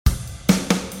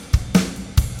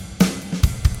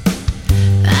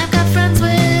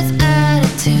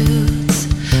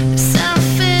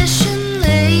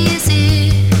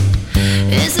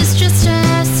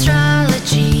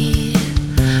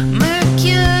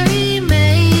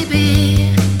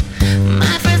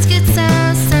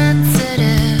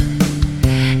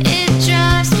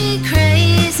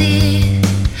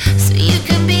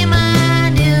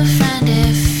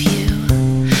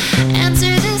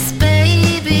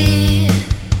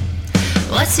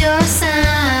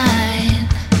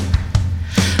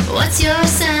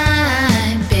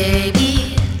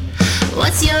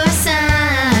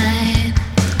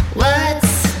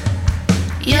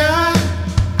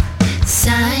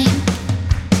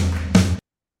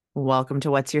Welcome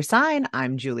to What's Your Sign?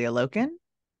 I'm Julia Loken.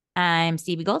 I'm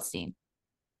Stevie Goldstein.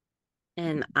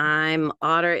 And I'm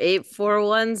Otter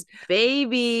 841's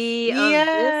baby of this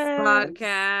Yes.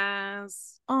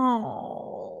 podcast.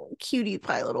 Oh, cutie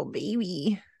pie little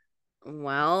baby.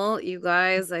 Well, you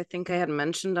guys, I think I had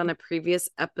mentioned on a previous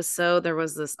episode there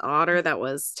was this otter that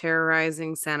was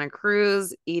terrorizing Santa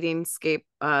Cruz, eating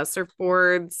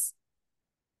surfboards.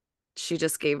 She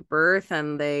just gave birth,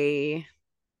 and they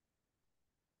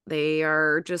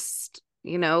are just,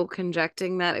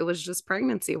 conjecting that it was just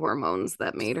pregnancy hormones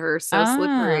that made her so Oh,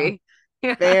 slippery.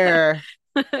 Yeah. Fair.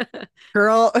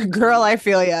 Girl, I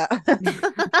feel ya.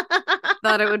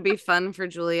 Thought it would be fun for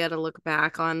Julia to look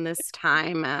back on this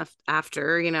time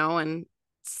after, and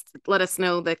let us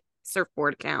know the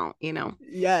surfboard count.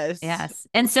 Yes. yes.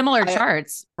 And similar I,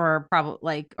 charts for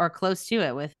probably or close to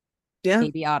it with yeah,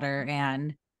 baby otter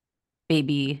and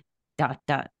baby dot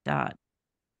dot dot.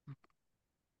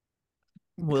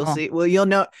 we'll Cool. see. Well,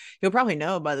 you'll probably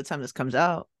know by the time this comes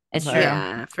out. It's But true.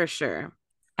 Yeah, for sure.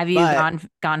 Have you but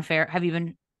gone fair? Have you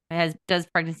been does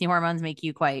pregnancy hormones make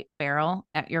you quite feral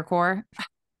at your core?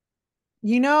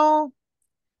 you know,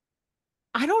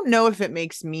 I don't know if it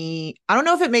makes me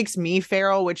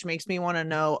feral, which makes me want to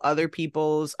know other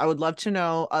people's. I would love to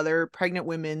know other pregnant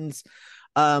women's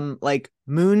like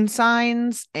moon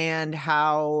signs and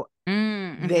how they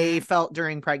Mm-hmm. felt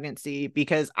during pregnancy,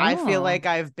 because I feel Oh. like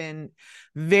I've been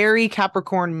very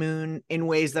Capricorn moon in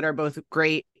ways that are both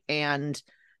great and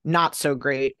not so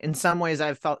great. In some ways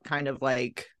I've felt kind of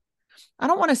like, I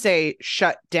don't want to say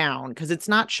shut down, because it's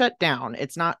not shut down.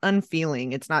 It's not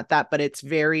unfeeling. It's not that, but it's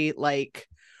very like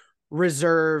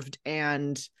reserved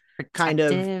and kind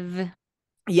of, Protective.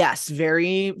 yes,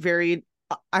 very, very.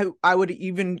 I would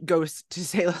even go to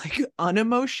say like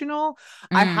unemotional.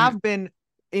 I Mm. have been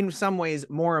in some ways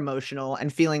more emotional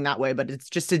and feeling that way, but it's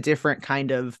just a different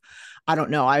kind of, I don't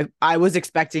know. I was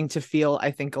expecting to feel,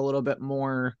 I think, a little bit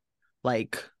more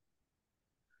like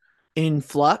in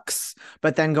flux,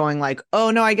 but then going like,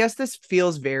 oh no, I guess this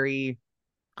feels very,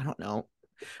 I don't know,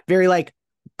 very like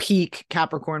peak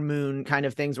Capricorn moon kind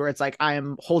of things, where it's like I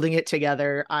am holding it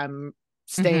together.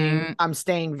 Mm-hmm. I'm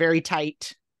staying very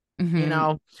tight, you Mm-hmm.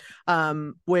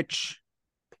 know, which,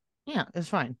 yeah, is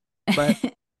fine. But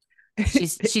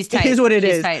She's it is tight. what it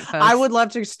She's is. tight, I folks. would love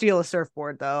to steal a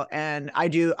surfboard though, and I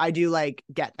do like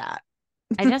get that.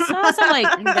 I just saw some like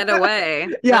And get away.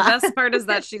 The Yeah. best part is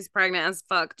that she's pregnant as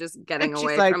fuck, just getting She's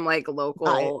away like, from like I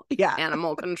local yeah.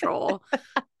 animal control.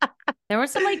 there was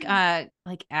some like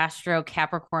Astro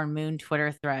Capricorn Moon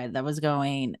Twitter thread that was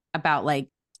going about like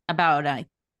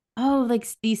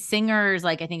these singers,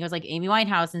 like I think it was like Amy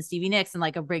Winehouse and Stevie Nicks and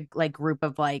like a big like group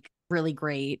of like really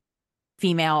great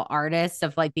female artists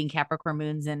of like being Capricorn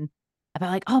moons, and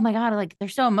about like, oh my god, like they're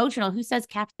so emotional. Who says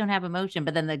caps don't have emotion?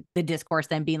 But then the discourse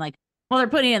then being like, well, they're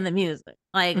putting in the music.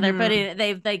 Like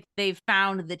Mhm. they've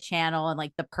found the channel and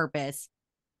like the purpose.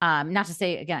 Not to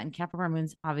say again, Capricorn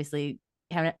moons obviously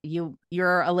have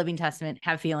you're a living testament,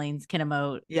 have feelings, can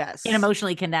emote, can Yes.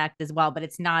 emotionally connect as well, but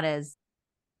it's not as,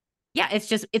 yeah, it's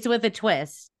just it's with a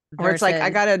twist Or it's like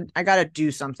versus I gotta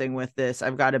do something with this.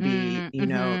 I've got to be,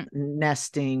 mm-hmm,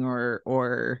 nesting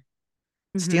or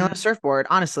stealing a mm-hmm. surfboard.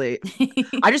 Honestly,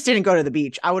 I just didn't go to the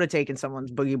beach. I would have taken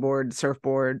someone's boogie board,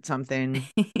 surfboard, something.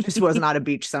 Just was not a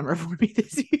beach summer for me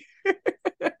this year.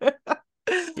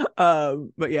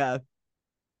 But yeah.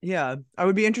 Yeah. I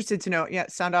would be interested to know. Yeah,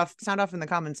 sound off in the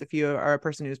comments if you are a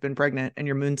person who's been pregnant and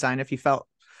your moon sign, if you felt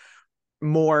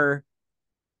more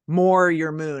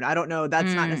your moon. I don't know.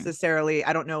 That's not Mm. necessarily,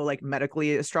 I don't know, like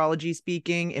medically astrology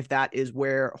speaking, if that is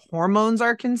where hormones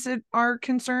are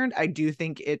concerned. I do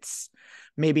think it's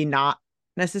maybe not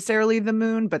necessarily the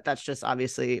moon, but that's just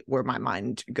obviously where my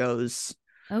mind goes.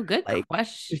 Oh, good Like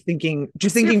question. just It's your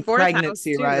thinking fourth house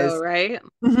pregnancy too, though, rise. right?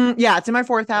 Yeah, it's in my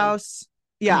fourth So, house.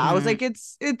 Yeah, I was Mm-hmm. like,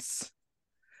 it's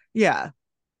yeah.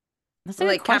 That's a good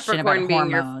like question about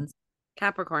hormones.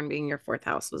 Capricorn being your fourth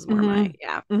house was more Hmm. my,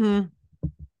 yeah. Hmm.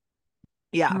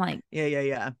 I'm Yeah. like,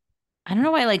 Yeah. I don't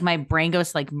know why like my brain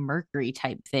goes to like Mercury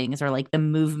type things or like the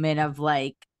movement of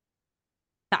like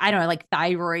I don't know, like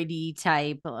thyroidy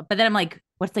type. But then I'm like,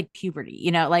 what's like puberty?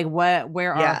 Like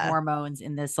where are Yeah. hormones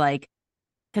in this like,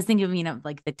 because think of,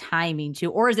 like the timing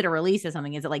too, or is it a release of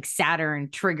something? Is it like Saturn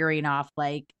triggering off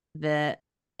like the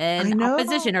I an know.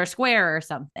 opposition or square or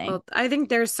something? Well, I think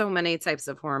there's so many types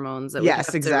of hormones that we'd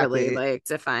Yes, have to really exactly. like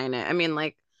define it. I mean,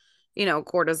 like,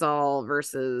 cortisol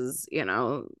versus,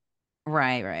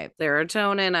 Right, right.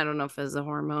 serotonin. I don't know if it's a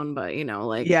hormone, but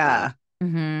like that. Yeah.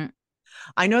 Mm-hmm.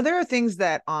 I know there are things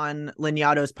that on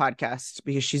Leniato's podcast,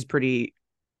 because she's pretty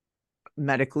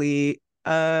medically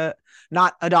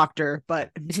not a doctor,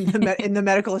 but in the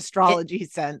medical astrology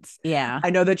sense. Yeah. I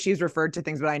know that she's referred to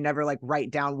things, but I never like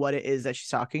write down what it is that she's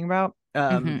talking about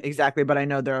exactly. But I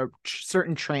know there are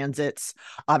certain transits,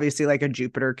 obviously like a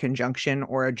Jupiter conjunction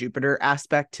or a Jupiter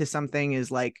aspect to something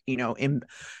is like, you know,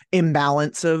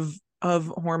 imbalance of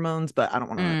hormones. But I don't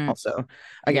want to also,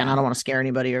 again, I don't want to scare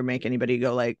anybody or make anybody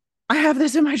go like, I have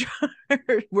this in my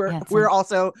chart. We're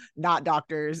also not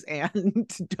doctors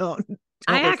and don't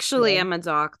I actually am a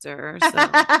doctor, so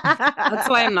that's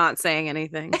why I'm not saying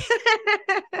anything.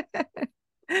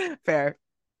 Fair.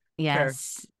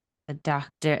 Yes.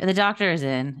 Fair. The doctor is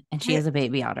in, and she has a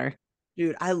baby otter.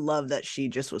 Dude, I love that she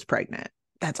just was pregnant.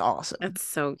 That's awesome. That's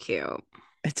so cute.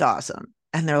 It's awesome.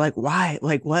 And they're like, why?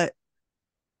 Like, what?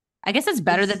 I guess it's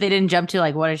better that they didn't jump to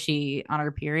like, what is she on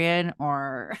her period,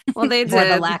 or well, they did,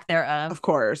 the lack thereof. Of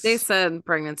course, they said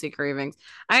pregnancy cravings.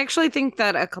 I actually think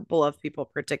that a couple of people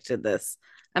predicted this.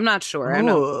 I'm not sure. I'm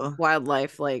not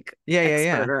wildlife like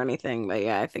expert or anything, but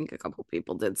yeah, I think a couple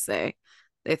people did say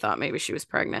they thought maybe she was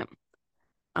pregnant.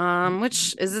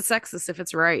 Which is it sexist if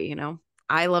it's right? You know,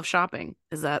 I love shopping.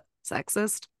 Is that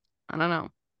sexist? I don't know.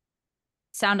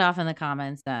 Sound off in the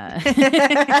comments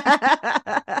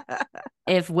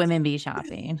if women be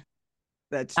shopping.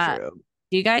 That's true.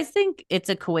 Do you guys think it's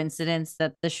a coincidence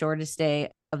that the shortest day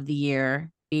of the year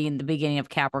being the beginning of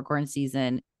Capricorn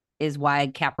season is why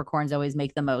Capricorns always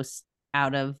make the most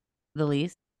out of the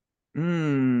least? Wow.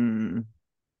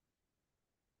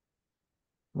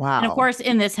 And of course,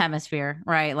 in this hemisphere,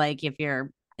 right? Like if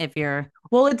you're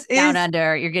well, it's down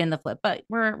under, you're getting the flip, but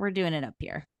we're doing it up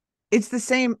here. It's the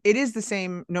same. It is the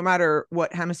same no matter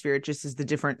what hemisphere. It just is the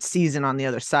different season on the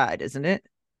other side, isn't it?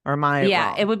 Or am I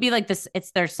wrong? It would be like this.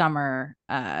 It's their summer.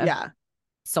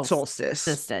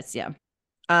 Solstice. Yeah.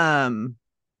 I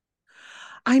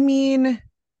mean,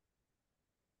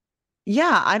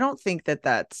 yeah, I don't think that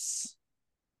that's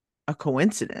a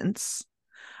coincidence.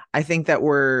 I think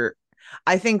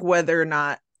whether or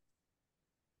not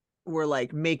we're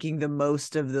like making the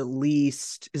most of the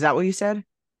least. Is that what you said?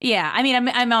 Yeah, I mean,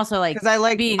 I'm also like because I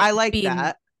like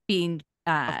that being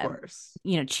of course,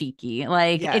 you know, cheeky.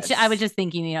 Like I was just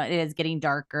thinking, you know, it is getting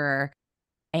darker,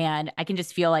 and I can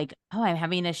just feel like, oh, I'm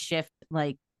having a shift.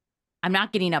 Like I'm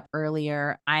not getting up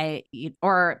earlier.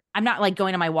 Or I'm not like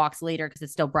going on my walks later because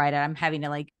it's still bright. I'm having to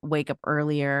like wake up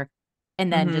earlier,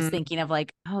 and then just thinking of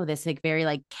like, oh, this like very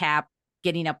like Cap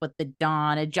getting up with the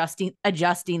dawn, adjusting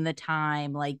the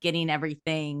time, like getting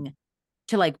everything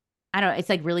to like, I don't know. It's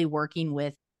like really working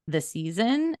with the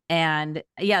season. And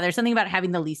yeah, there's something about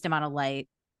having the least amount of light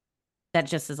that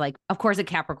just is like, of course a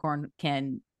Capricorn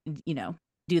can, you know,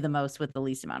 do the most with the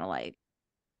least amount of light.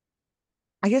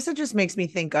 I guess it just makes me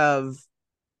think of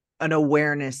an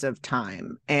awareness of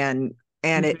time, and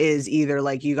it is either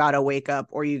like you got to wake up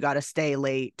or you got to stay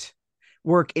late,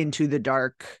 work into the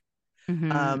dark.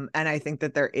 And I think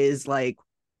that there is like,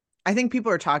 I think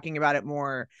people are talking about it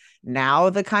more now,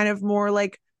 the kind of more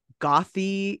like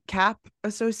gothy Cap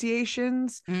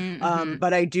associations.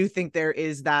 But I do think there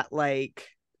is that like,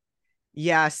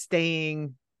 yeah,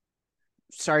 staying,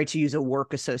 sorry to use a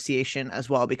work association as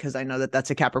well, because I know that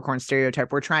that's a Capricorn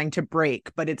stereotype we're trying to break,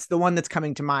 but it's the one that's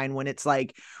coming to mind when it's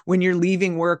like, when you're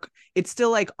leaving work, it's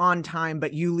still like on time,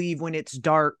 but you leave when it's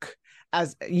dark,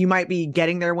 as you might be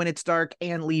getting there when it's dark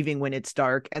and leaving when it's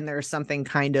dark. And there's something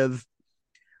kind of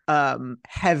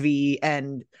heavy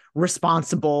and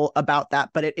responsible about that,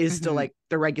 but it is still like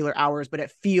the regular hours, but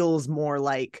it feels more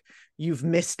like you've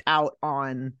missed out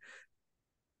on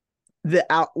the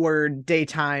outward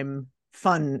daytime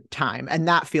fun time, and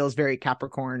that feels very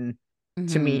Capricorn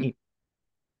to me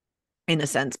in a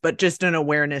sense, but just an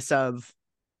awareness of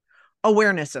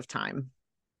time.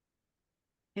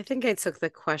 I think I took the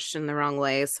question the wrong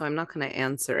way, so I'm not going to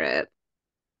answer it.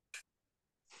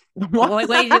 What way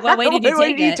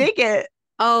did you take it?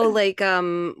 Oh, like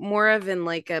more of in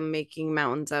like a making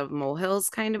mountains out of molehills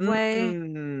kind of way.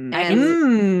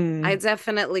 And I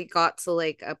definitely got to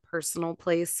like a personal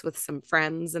place with some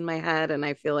friends in my head, and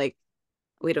I feel like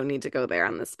we don't need to go there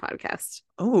on this podcast.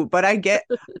 Oh, but I get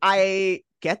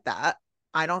that.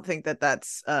 I don't think that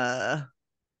that's yeah,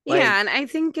 and I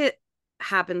think it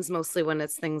happens mostly when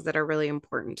it's things that are really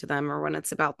important to them or when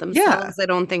it's about themselves. I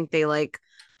don't think they like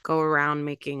go around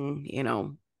making, you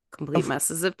know, complete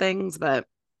messes of things, but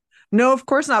no, of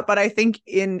course not. But I think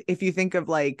if you think of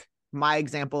like my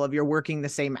example of you're working the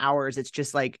same hours, it's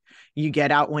just like you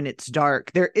get out when it's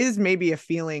dark. There is maybe a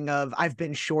feeling of I've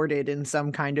been shorted in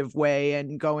some kind of way,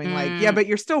 and going like, yeah, but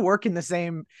we're still working the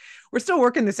same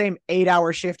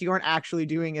 8-hour shift. You aren't actually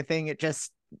doing a thing. It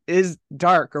just is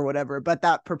dark or whatever. But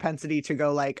that propensity to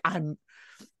go like, I'm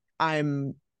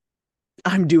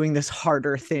I'm doing this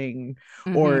harder thing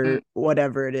Mm-hmm. or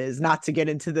whatever it is, not to get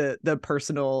into the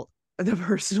personal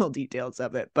details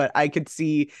of it, but I could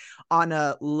see on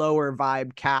a lower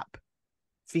vibe Cap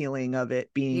feeling of it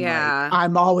being like, Yeah.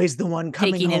 I'm always the one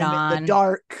coming Taking it home in the on.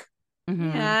 dark.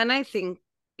 Mm-hmm. Yeah, and I think,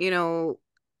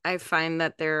 I find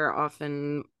that they're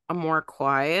often a more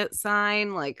quiet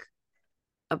sign, like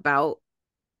about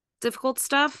difficult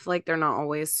stuff. Like they're not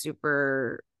always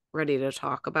super ready to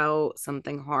talk about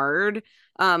something hard.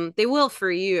 They will for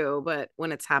you, but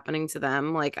when it's happening to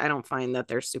them, like I don't find that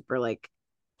they're super like,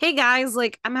 hey guys,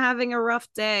 like I'm having a rough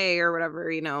day or whatever,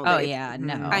 Oh they yeah, Mhm.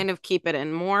 no. kind of keep it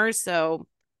in more. So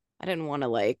I didn't want to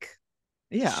like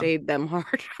Yeah. shade them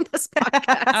hard on this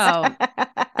podcast.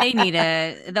 Oh, they need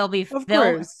it. Of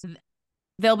course.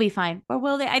 They'll be fine. Or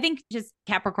will they? I think just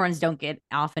Capricorns don't get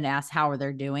often asked how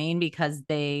they're doing because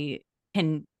they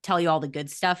can tell you all the good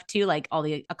stuff too, like all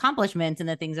the accomplishments and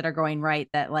the things that are going right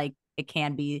that like it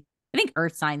can be. I think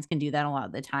earth signs can do that a lot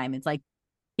of the time. It's like,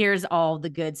 here's all the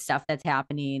good stuff that's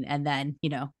happening. And then,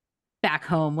 back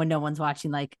home when no one's watching,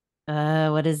 like,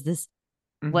 what is this?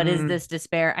 What is Mhm. this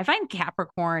despair? I find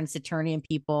Capricorn, Saturnian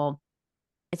people,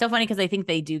 it's so funny because I think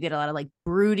they do get a lot of like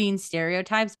brooding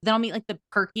stereotypes. Then I'll meet like the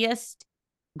perkiest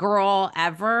girl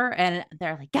ever, and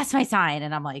they're like, "Guess my sign,"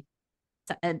 and I'm like,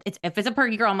 "It's if it's a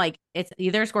perky girl, I'm like, it's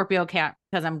either Scorpio, Cap,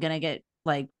 because I'm gonna get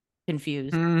like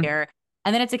confused Mm. here."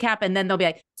 And then it's a Cap, and then they'll be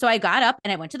like, "So I got up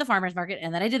and I went to the farmer's market,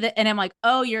 and then I did it," and I'm like,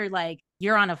 "Oh, you're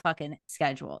on a fucking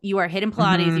schedule. You are hitting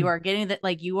Pilates. You Mhm. are getting that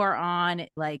like you are on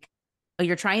like, oh,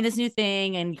 you're trying this new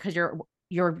thing, and because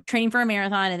you're training for a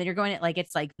marathon, and then you're going to like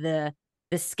it's like the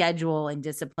schedule and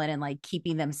discipline and like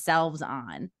keeping themselves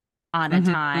on a Mhm.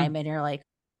 time, and you're like,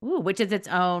 ooh, which is its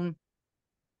own,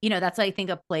 that's I think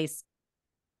a place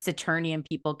Saturnian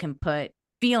people can put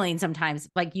feeling sometimes,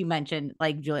 like you mentioned,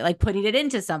 like Julie, like putting it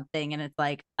into something, and it's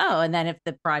like, oh, and then if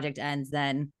the project ends,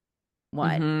 then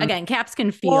what? Mhm. Again, Caps can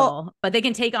Well, feel, but they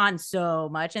can take on so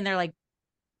much, and they're like,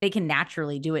 they can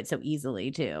naturally do it so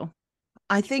easily too.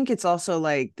 I think it's also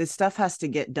like this stuff has to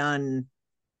get done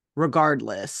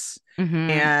regardless. Mm-hmm.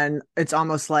 And it's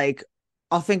almost like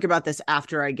I'll think about this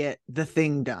after I get the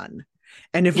thing done.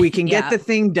 And if we can get Yeah, the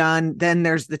thing done, then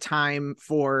there's the time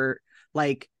for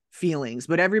like feelings.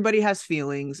 But everybody has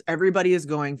feelings, everybody is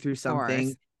going through of course.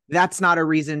 something. That's not a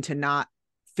reason to not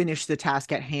finish the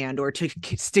task at hand or to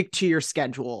stick to your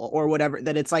schedule or whatever.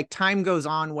 That it's like time goes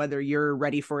on whether you're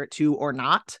ready for it to or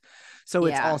not. So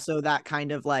it's Yeah. also that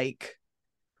kind of like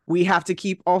we have to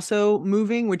keep also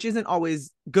moving, which isn't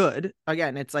always good.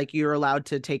 Again, it's like you're allowed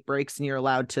to take breaks and you're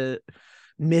allowed to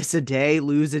miss a day,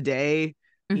 lose a day,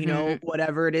 Mm-hmm.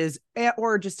 whatever it is,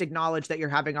 or just acknowledge that you're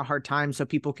having a hard time so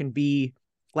people can be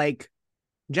like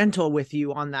gentle with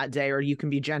you on that day, or you can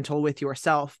be gentle with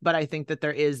yourself. But I think that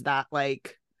there is that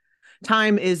like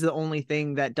time is the only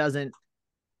thing that doesn't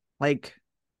like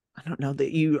I don't know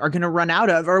that you are going to run out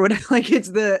of or whatever. Like it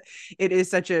is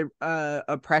such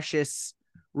a precious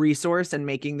resource, and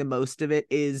making the most of it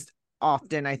is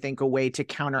often, I think, a way to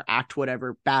counteract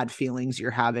whatever bad feelings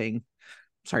you're having.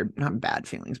 Sorry, not bad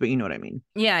feelings, but you know what I mean.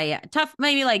 Yeah. Tough,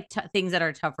 maybe like things that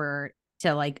are tougher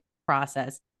to like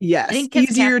process. I Yes, think because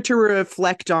easier to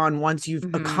reflect on once you've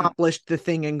Mhm. accomplished the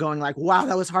thing and going like, wow,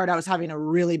 that was hard. I was having a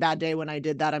really bad day when I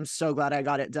did that. I'm so glad I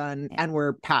got it done. Yeah. And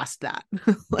we're past that.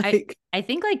 I Like, I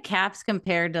think like Caps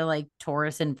compared to like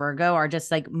Taurus and Virgo are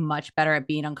just like much better at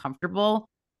being uncomfortable.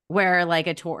 Where like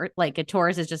a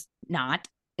Taurus is just not,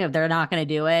 they're not going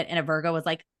to do it, and a Virgo was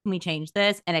like, can we change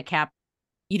this? And a Cap,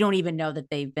 you don't even know that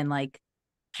they've been like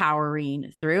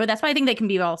powering through. That's why I think they can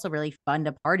be also really fun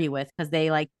to party with because they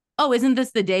like, oh, isn't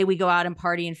this the day we go out and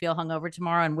party and feel hungover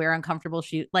tomorrow and wear uncomfortable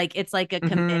shoes? Like it's like a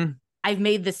commit. mm-hmm. I've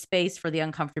made the space for the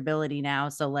uncomfortability now,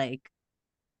 so like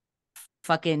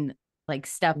fucking like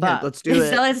step Yeah, up. let's do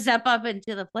So it. let's step up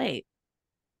into the plate.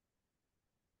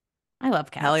 I love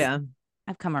Hell Caps. yeah.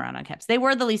 I've come around on Caps. They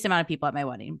were the least amount of people at my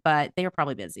wedding, but they were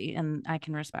probably busy, and I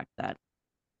can respect that.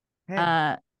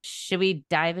 Hey, Should we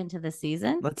dive into the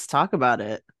season? let's talk about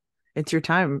it. It's your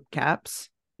time, Caps.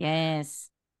 Yes.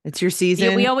 It's your We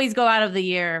season. always go out of the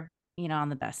year, on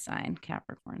the best sign,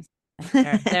 Capricorns.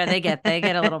 There they get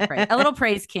a little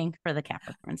praise kink for the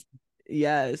Capricorns.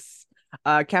 Yes.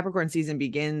 Capricorn season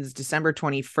begins December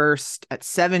 21st at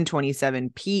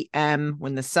 7:27 p.m.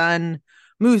 when the sun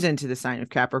moves into the sign of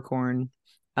Capricorn.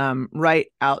 Right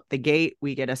out the gate,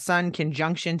 we get a sun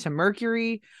conjunction to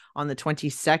Mercury on the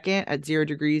 22nd at 0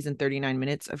 degrees and 39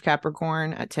 minutes of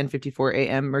Capricorn at 10:54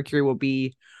 a.m. Mercury will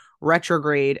be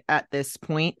retrograde at this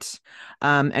point.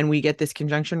 And we get this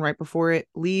conjunction right before it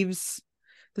leaves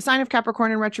the sign of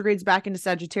Capricorn and retrogrades back into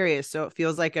Sagittarius. So it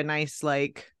feels like a nice,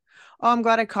 like, oh, I'm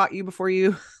glad I caught you before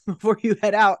you before you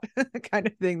head out kind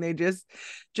of thing. They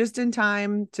just in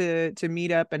time to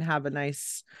meet up and have a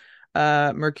nice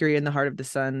Mercury in the heart of the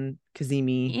sun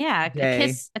Kazemi Yeah,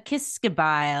 day. a kiss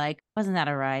goodbye. Like, wasn't that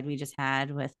a ride we just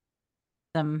had with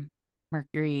some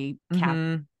Mercury cap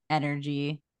Mm-hmm.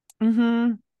 energy?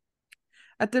 Mm-hmm.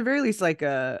 At the very least, like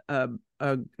a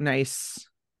nice,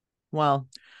 well,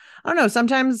 I don't know.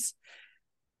 Sometimes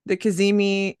the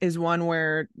Kazemi is one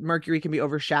where Mercury can be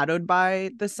overshadowed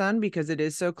by the sun because it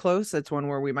is so close. That's one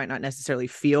where we might not necessarily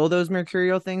feel those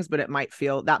mercurial things, but it might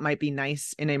feel that might be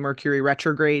nice in a Mercury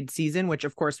retrograde season, which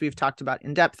of course we've talked about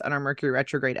in depth on our Mercury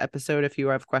retrograde episode. If you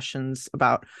have questions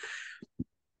about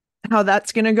how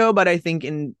that's going to go, but I think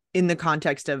in the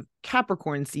context of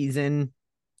Capricorn season,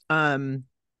 um,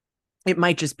 it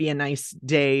might just be a nice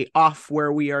day off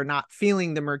where we are not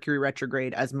feeling the Mercury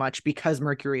retrograde as much because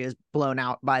Mercury is blown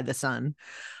out by the sun.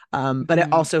 But it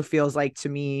Mhm. also feels like to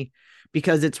me,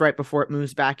 because it's right before it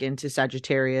moves back into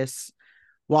Sagittarius,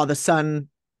 while the sun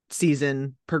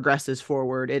season progresses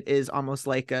forward, it is almost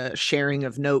like a sharing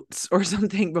of notes or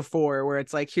something before where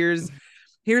it's like, here's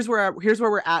where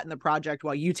we're at in the project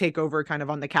while you take over kind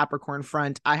of on the Capricorn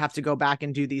front. I have to go back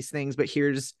and do these things, but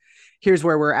here's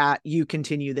where we're at. You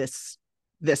continue this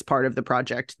part of the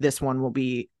project. This one will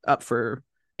be up for,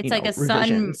 It's like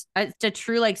revisions. it's a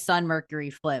true like sun Mercury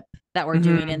flip that we're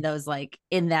doing Mm-hmm. in those like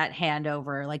in that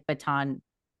handover, like baton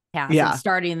pass of Yeah.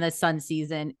 starting the sun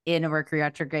season in a Mercury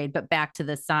retrograde, but back to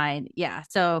the sign. Yeah.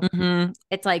 So Mm-hmm.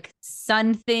 it's like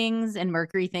sun things and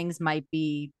Mercury things might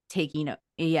be taking,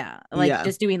 yeah, like Yeah.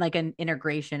 just doing like an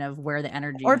integration of where the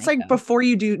energy Or it's might like go. before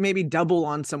you do maybe double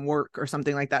on some work or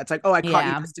something like that. It's like, oh, I caught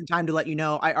you Yeah. just in time to let you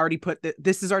know I already put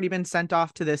this has already been sent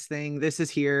off to this thing. This is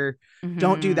here.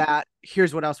 Don't do Hmm. that.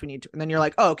 Here's what else we need to. And then you're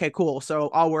like, oh, okay, cool. So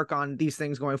I'll work on these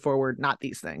things going forward, not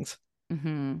these things.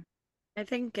 Hmm. I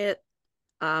think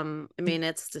I mean,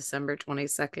 it's December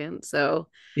 22nd, so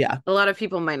Yeah. a lot of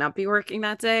people might not be working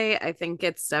that day. I think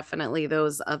it's definitely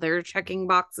those other checking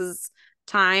boxes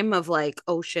time of like,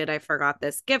 oh shit, I forgot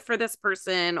this gift for this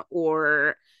person,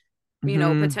 or,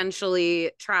 Mm-hmm.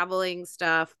 potentially traveling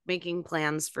stuff, making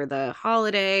plans for the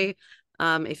holiday,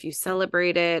 if you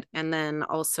celebrate it. And then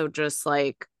also just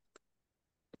like,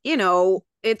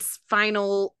 it's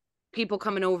final people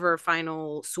coming over,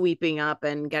 final sweeping up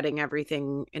and getting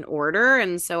everything in order.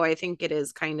 And so I think it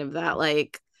is kind of that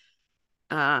like,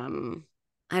 um,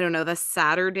 I don't know, the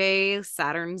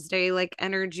Saturn's Day like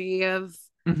energy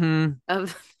Mm-hmm.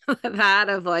 of that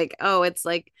of like, oh, it's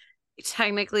like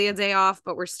technically a day off,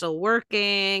 but we're still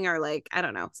working, or like, I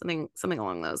don't know, something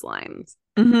along those lines.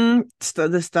 Mm-hmm. So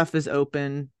the stuff is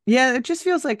open. Yeah, it just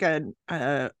feels like a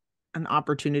an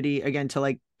opportunity again to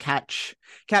like catch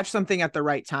something at the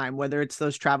right time, whether it's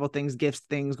those travel things, gifts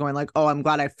things, going like, oh, I'm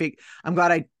glad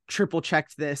I triple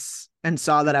checked this and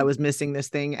saw that I was missing this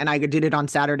thing, and I did it on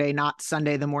Saturday, not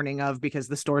Sunday the morning of, because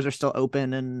the stores are still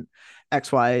open and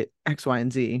X, Y,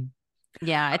 and Z.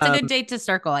 Yeah. It's a good Um, date to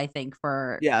circle, I think,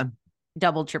 for yeah.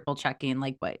 double, triple checking,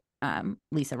 like what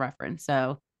Lisa referenced.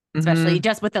 So especially Mm-hmm.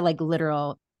 just with the like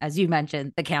literal, as you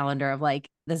mentioned, the calendar of like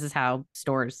this is how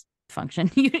stores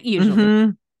function usually.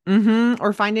 Mm-hmm. Mm-hmm.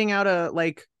 Or finding out a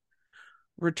like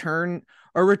return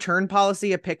return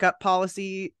policy, a pickup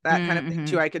policy, that kind of thing Mm-hmm.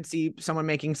 too. I could see someone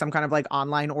making some kind of like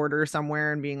online order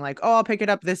somewhere and being like, oh, I'll pick it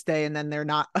up this day, and then they're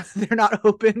not they're not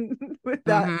open with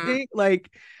that Mm-hmm. date,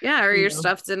 like, Yeah, or you your know.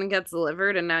 stuff didn't get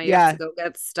delivered and now you have to Yeah. go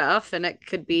get stuff, and it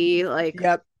could be like,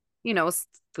 Yep.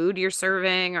 food you're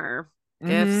serving or Mm-hmm.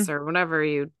 gifts or whatever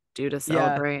you do to Yeah.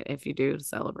 celebrate, if you do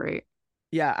celebrate.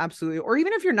 Yeah, absolutely. Or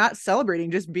even if you're not celebrating,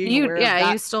 just being You aware of yeah,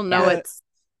 you that. still know Yeah. The it's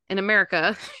in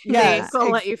America. They Yeah. Yes,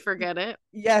 won't let you forget it.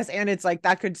 yes, and it's like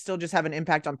that could still just have an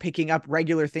impact on picking up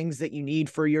regular things that you need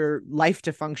for your life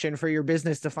to function, for your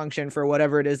business to function, for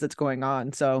whatever it is that's going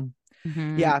on. So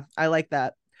Mm-hmm. yeah, I like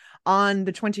that. On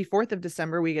the 24th of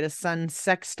December, we get a sun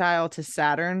sextile to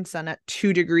Saturn, sun at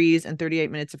 2 degrees and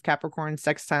 38 minutes of Capricorn,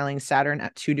 sextiling Saturn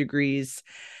at 2 degrees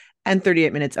and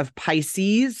 38 minutes of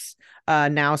Pisces,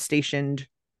 now stationed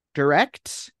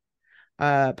direct.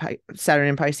 Saturn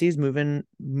and Pisces moving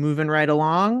right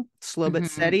along, slow but Mm-hmm.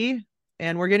 steady.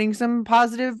 And we're getting some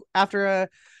positive after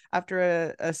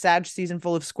a Sag season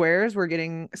full of squares. We're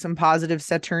getting some positive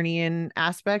Saturnian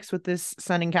aspects with this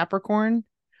sun in Capricorn.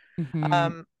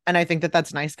 Mm-hmm. And I think that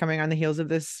that's nice coming on the heels of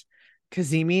this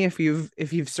Kazemi.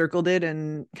 If you've circled it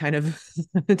and kind of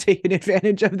taken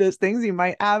advantage of those things, you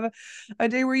might have a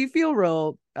day where you feel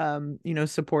real,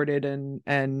 supported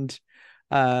and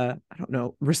I don't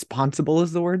know, responsible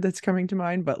is the word that's coming to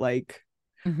mind, but like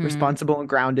Mm-hmm. responsible and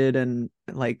grounded and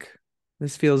like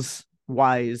this feels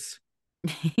wise.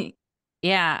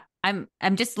 Yeah. I'm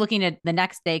just looking at the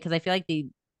next day because I feel like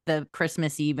the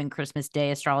Christmas Eve and Christmas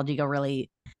Day astrology go really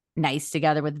nice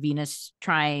together with Venus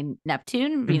trine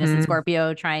Neptune, Venus and Mm-hmm.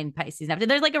 Scorpio trine Pisces Neptune.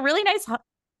 There's like a really nice.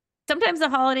 Sometimes the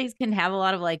holidays can have a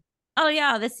lot of like, oh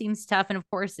yeah, this seems tough, and of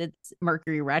course it's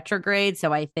Mercury retrograde,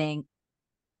 so I think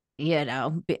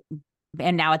and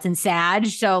now it's in Sag,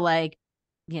 so like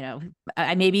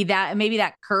maybe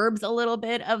that curbs a little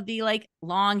bit of the like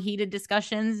long heated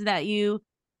discussions that you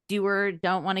do or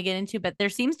don't want to get into, but there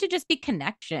seems to just be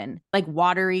connection, like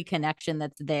watery connection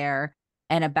that's there,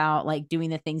 and about like doing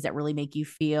the things that really make you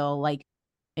feel like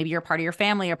maybe you're part of your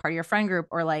family or part of your friend group,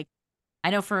 or like I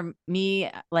know for me,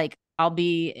 like I'll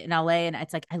be in LA and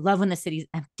it's like I love when the city's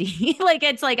empty. Like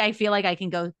it's like I feel like I can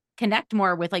go connect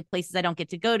more with like places I don't get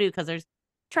to go to because there's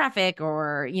traffic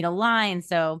or lines.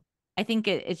 So I think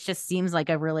it just seems like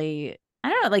a really, I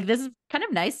don't know, like this is kind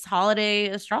of nice holiday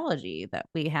astrology that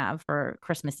we have for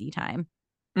Christmassy time.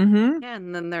 Mm-hmm. Yeah,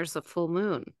 and then there's a full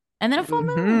moon. And then a full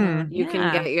Mm-hmm. moon. You can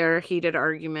Yeah. get your heated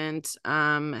argument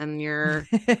and your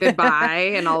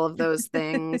goodbye and all of those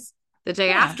things the day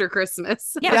Yeah. after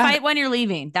Christmas. Yeah. Yeah. Fight when you're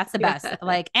leaving. That's the Yeah. best.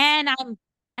 Like, and I'm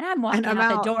And walking I'm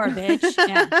out the out. door, bitch.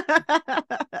 Yeah.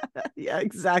 Yeah, Well,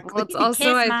 it's exactly. also, Kiss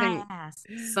I my think, ass.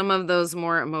 some of those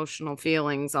more emotional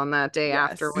feelings on that day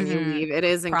after Yes. when you Mhm. leave. It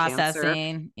is in Cancer.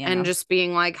 Processing, And just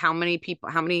being like how many people,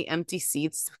 how many empty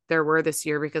seats there were this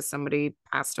year because somebody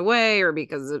passed away or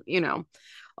because of,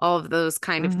 all of those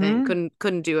kind of things. Mm-hmm.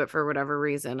 Couldn't do it for whatever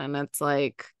reason. And it's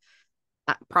like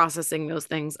processing those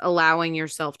things, allowing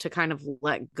yourself to kind of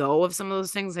let go of some of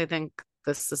those things. I think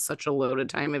this is such a loaded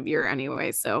time of year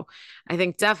anyway. So I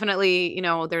think definitely,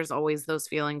 there's always those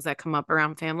feelings that come up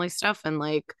around family stuff. And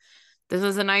like, this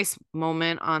is a nice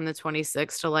moment on the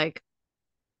 26th to like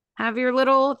have your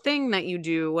little thing that you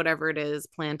do, whatever it is,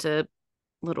 plant a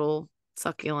little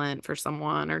succulent for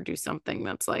someone or do something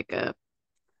that's like a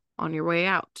on your way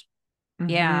out.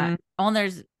 Yeah. Mm-hmm. Oh, and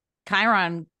there's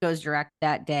Chiron goes direct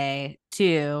that day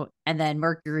too. And then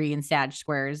Mercury and Sag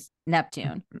squares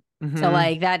Neptune. So Mm-hmm.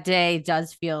 like that day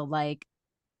does feel like,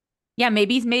 yeah,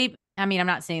 maybe I mean, I'm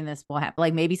not saying this will happen.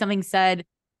 Like maybe something said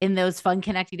in those fun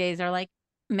connecty days are like,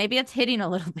 maybe it's hitting a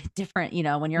little bit different,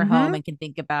 when you're home Mm-hmm. and can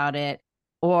think about it.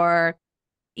 Or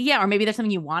yeah, or maybe there's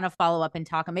something you want to follow up and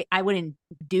talk. I wouldn't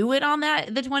do it on the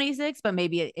 26th, but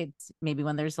maybe it's maybe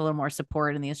when there's a little more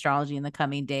support in the astrology in the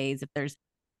coming days, if there's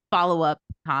follow up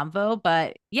convo.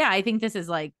 But yeah, I think this is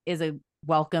a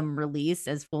welcome release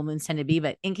as full moons tend to be.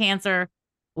 But in Cancer,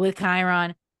 with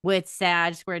Chiron, with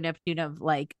Sag square Neptune, of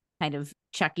like kind of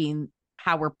checking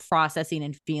how we're processing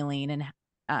and feeling,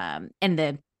 and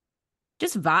the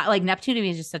just vibe, like Neptune to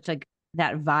me is just such like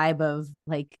that vibe of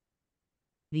like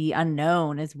the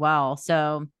unknown as well.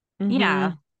 So Mm-hmm.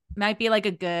 yeah, might be like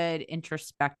a good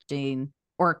introspecting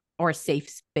or safe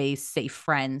space, safe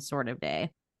friend sort of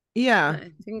day. Yeah.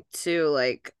 I think too,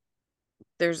 like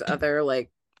there's other like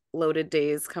loaded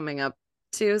days coming up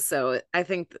too. So I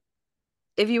think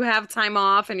if you have time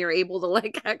off and you're able to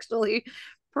like actually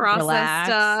process Relax.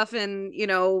 stuff and,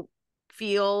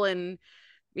 feel and,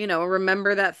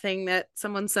 remember that thing that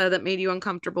someone said that made you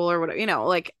uncomfortable or whatever,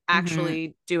 like Mm-hmm.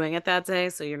 actually doing it that day.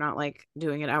 So you're not like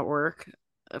doing it at work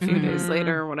a few Mm-hmm. days Mm-hmm.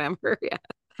 later or whatever. Yeah.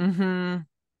 Mm-hmm.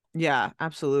 Yeah,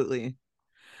 absolutely.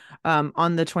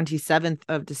 On the 27th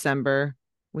of December,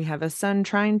 we have a Sun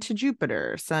trine to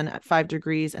Jupiter. Sun at 5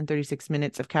 degrees and 36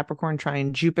 minutes of Capricorn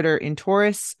trine Jupiter in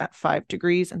Taurus at 5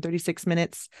 degrees and 36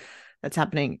 minutes. That's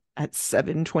happening at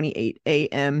 7:28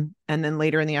 a.m. And then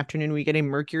later in the afternoon, we get a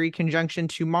Mercury conjunction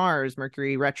to Mars.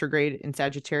 Mercury retrograde in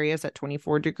Sagittarius at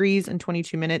 24 degrees and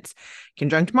 22 minutes,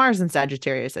 conjunct Mars in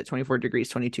Sagittarius at 24 degrees,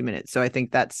 22 minutes. So I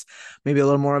think that's maybe a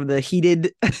little more of the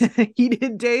heated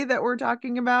heated day that we're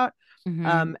talking about.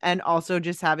 Mm-hmm. And also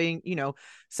just having,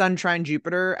 Sun trine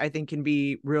Jupiter, I think can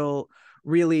be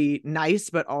really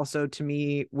nice, but also to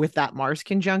me with that Mars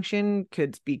conjunction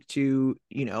could speak to,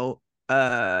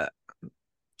 uh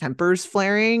tempers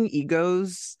flaring,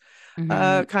 egos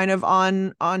Mm-hmm. kind of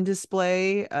on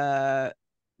display,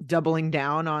 doubling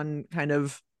down on kind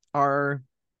of our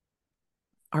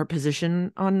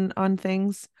position on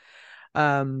things.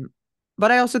 Um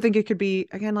but I also think it could be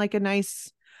again like a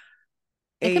nice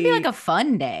It could be like a a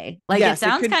fun day. Like it yes, it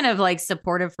sounds could kind of like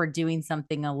supportive for doing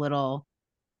something a little,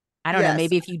 I don't know, yes.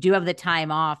 maybe if you do have the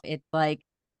time off, it's like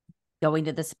going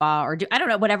to the spa or I don't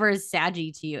know, whatever is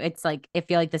saggy to you. It's like I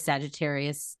feel like the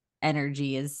Sagittarius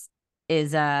energy is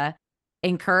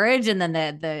encouraged, and then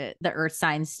the earth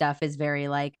sign stuff is very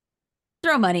like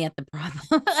throw money at the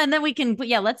problem. And then we can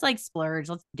yeah, let's like splurge.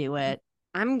 Let's do it.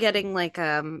 I'm getting like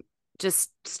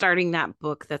just starting that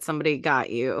book that somebody got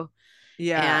you.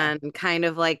 Yeah. and kind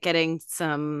of like getting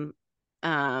some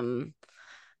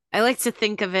I like to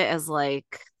think of it as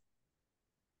like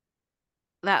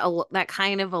that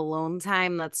kind of alone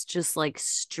time that's just like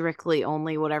strictly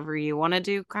only whatever you want to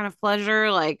do kind of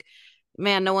pleasure. Like,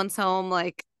 man, no one's home.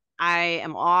 Like, I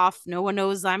am off. No one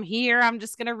knows I'm here. I'm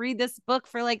just gonna read this book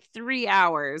for like 3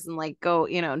 hours and like go,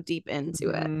 deep into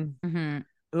it. Mm.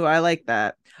 Mm-hmm. Ooh, I like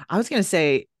that. I was gonna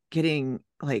say getting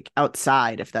like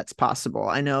outside if that's possible.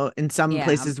 I know in some Yeah.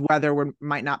 places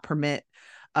might not permit,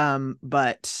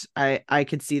 but I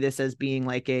could see this as being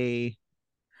like a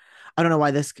I don't know why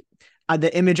this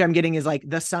the image I'm getting is like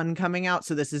the sun coming out.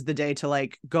 So this is the day to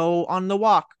like go on the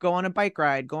walk, go on a bike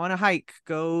ride, go on a hike,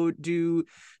 go do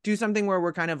something where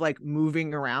we're kind of like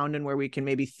moving around and where we can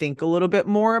maybe think a little bit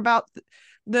more about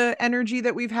the energy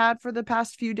that we've had for the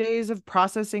past few days of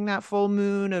processing that full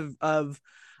moon of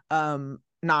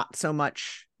not so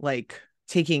much like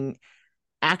taking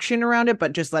action around it,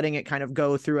 but just letting it kind of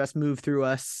go through us, move through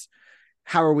us.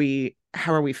 How are we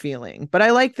feeling? But I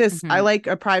like this. I Mm-hmm. like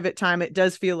a private time. It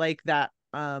does feel like that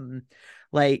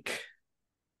like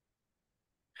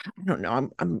I don't know.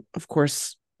 I'm of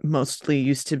course mostly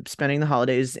used to spending the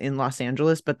holidays in Los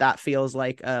Angeles, but that feels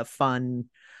like a fun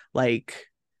like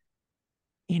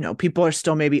people are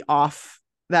still maybe off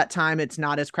that time. It's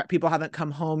not as people haven't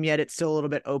come home yet. It's still a little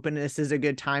bit open. This is a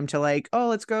good time to like, oh,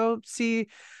 let's go see.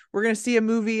 We're gonna see a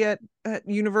movie at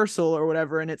Universal or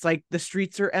whatever, and it's like the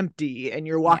streets are empty and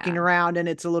you're walking Yeah. around, and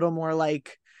it's a little more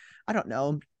like, I don't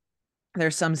know.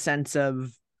 There's some sense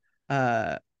of,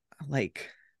 uh, like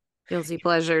Guilty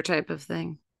pleasure type of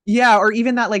thing. yeah, or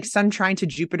even that like sun trine to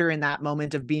Jupiter in that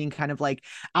moment of being kind of like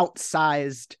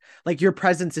outsized, like your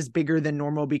presence is bigger than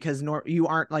normal because you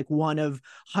aren't like one of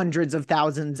hundreds of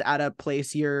thousands at a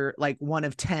place. You're like one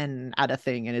of 10 at a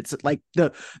thing, and it's like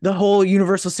the whole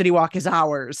Universal City Walk is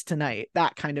ours tonight.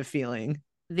 That kind of feeling.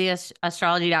 The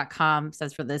astrology.com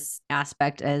says for this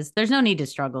aspect is there's no need to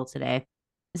struggle today.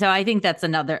 So I think that's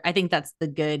the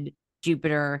good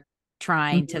Jupiter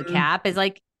trying to Mhm. Cap is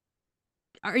like,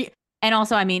 are you, and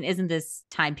also, I mean, isn't this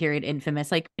time period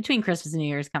infamous? Like between Christmas and New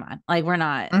Year's, come on. Like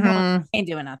Mhm. ain't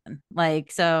doing nothing.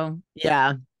 Like, so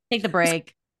Yeah. take the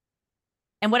break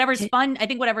and whatever's fun. I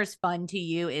think whatever's fun to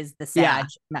you is the Yeah. Sag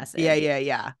Yeah. message. Yeah.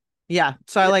 Yeah. Yeah.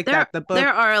 So I like there that. The there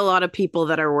book. are a lot of people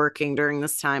that are working during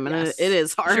this time, and it Yes.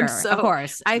 is hard. Sure. Of So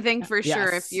course. I think for sure,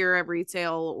 if Yes. you're a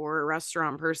retail or a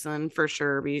restaurant person, for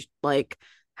sure be like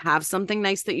have something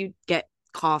nice that you get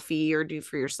coffee or do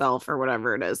for yourself or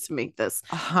whatever it is to make this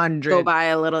A go hundred. by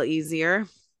a little easier.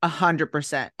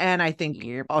 100%. And I think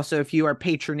Yep. also if you are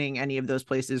patroning any of those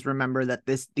places, remember that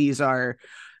these are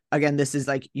again, this is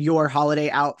like your holiday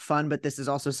out fun, but this is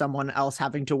also someone else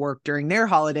having to work during their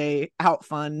holiday out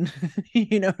fun,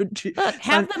 Look,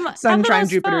 have the sunshine most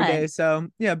Jupiter day. fun. So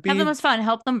yeah, Have the most fun.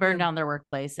 Help them burn yeah, down their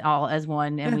workplace all as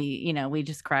one, and yeah, we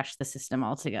just crash the system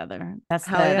altogether. hell That's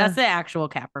yeah, the actual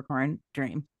Capricorn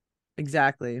dream.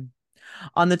 exactly.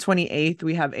 On the 28th,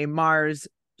 we have a Mars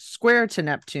square to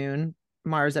Neptune.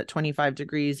 Mars at 25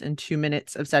 degrees and 2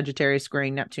 minutes of Sagittarius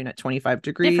squaring Neptune at 25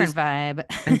 Different degrees vibe.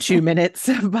 and 2 minutes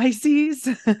of Pisces.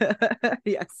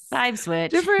 Yes, Vibe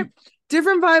switch.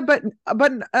 different vibe,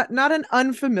 but not an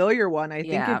unfamiliar one. I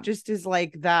think Yeah. it just is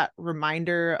like that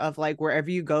reminder of like wherever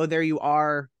you go, there you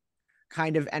are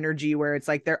kind of energy where it's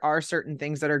like there are certain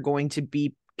things that are going to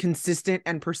be consistent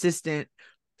and persistent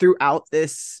throughout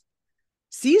this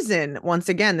season. Once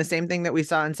again, the same thing that we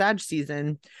saw in Sag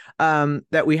season,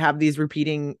 that we have these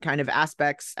repeating kind of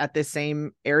aspects at this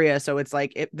same area. So it's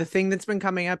like the thing that's been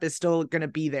coming up is still going to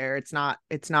be there. It's not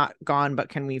gone, but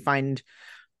can we find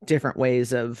different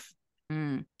ways of,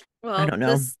 Mm. I Well, don't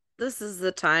know. this is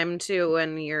the time too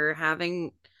when you're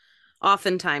having,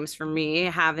 oftentimes for me,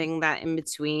 having that in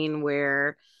between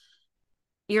where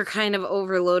you're kind of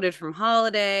overloaded from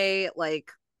holiday,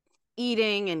 like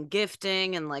eating and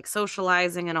gifting and like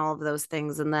socializing and all of those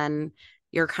things. And then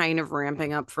you're kind of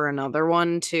ramping up for another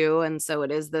one too. And so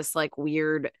it is this like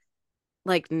weird,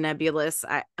 like nebulous,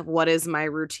 what is my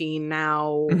routine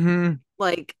now? Mm-hmm.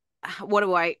 Like, what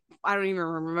do I don't even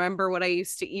remember what I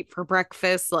used to eat for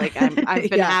breakfast. Like I've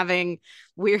been Yeah. having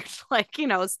weird, like,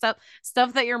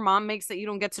 stuff that your mom makes that you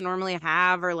don't get to normally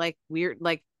have, or like weird,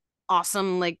 like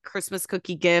awesome, like Christmas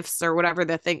cookie gifts or whatever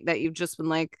the thing that you've just been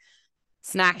like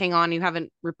snacking on. You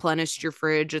haven't replenished your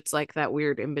fridge. It's like that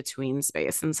weird in between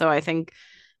space. And so I think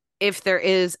if there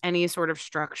is any sort of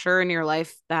structure in your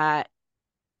life that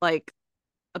like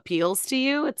appeals to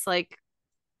you, it's like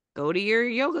go to your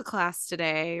yoga class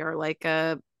today, or like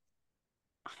I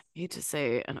hate to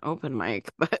say an open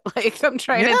mic, but like I'm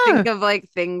trying to Yeah. think of like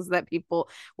things that people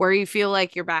where you feel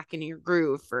like you're back in your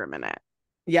groove for a minute.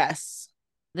 Yes.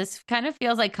 This kind of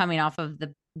feels like coming off of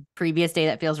the previous day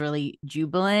that feels really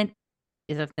jubilant,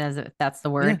 if that's the Yeah.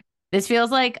 word. This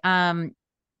feels like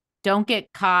don't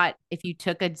get caught if you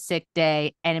took a sick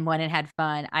day and went and had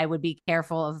fun. I would be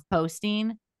careful of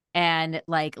posting and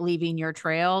like leaving your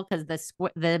trail, because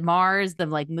the Mars, the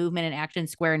like movement and action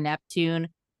square Neptune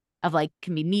of like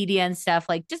can be media and stuff.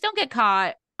 Like just don't get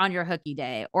caught on your hooky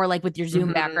day or like with your Zoom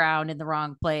Mm-hmm. background in the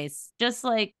wrong place. Just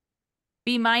like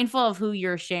be mindful of who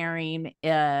you're sharing.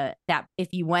 That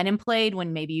if you went and played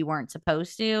when maybe you weren't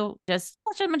supposed to,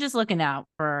 I'm just looking out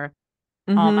for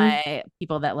all Mm-hmm. my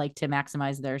people that like to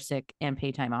maximize their sick and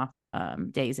pay time off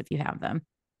days if you have them.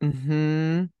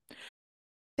 Mm-hmm.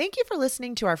 Thank you for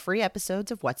listening to our free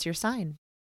episodes of What's Your Sign.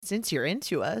 Since you're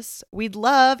into us, we'd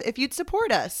love if you'd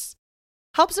support us.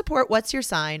 Help support What's Your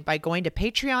Sign by going to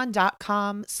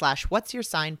patreon.com/What's Your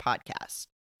Sign podcast.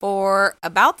 For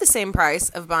about the same price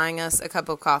of buying us a cup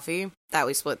of coffee that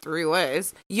we split 3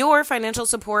 ways, your financial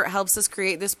support helps us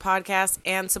create this podcast,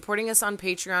 and supporting us on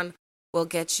Patreon will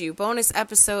get you bonus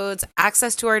episodes,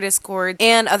 access to our Discord,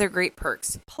 and other great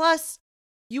perks. Plus,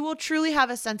 you will truly have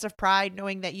a sense of pride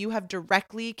knowing that you have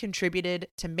directly contributed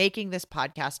to making this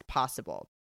podcast possible.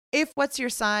 If What's Your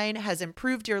Sign has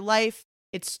improved your life,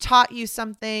 it's taught you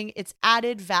something, it's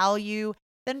added value,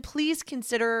 then please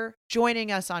consider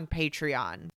joining us on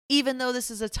Patreon. Even though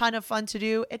this is a ton of fun to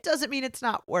do, it doesn't mean it's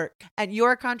not work, and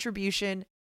your contribution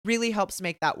really helps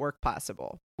make that work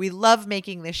possible. We love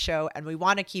making this show, and we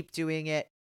want to keep doing it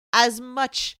as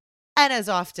much and as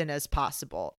often as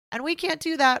possible. And we can't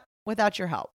do that without your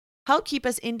help. Help keep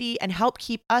us indie and help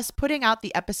keep us putting out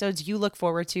the episodes you look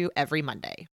forward to every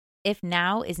Monday. If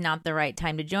now is not the right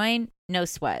time to join, no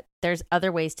sweat. There's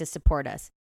other ways to support us.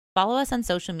 Follow us on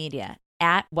social media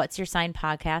at What's Your Sign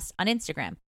Podcast on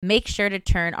Instagram. Make sure to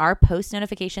turn our post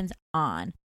notifications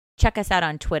on. Check us out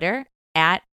on Twitter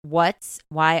at What's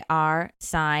YR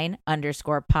Sign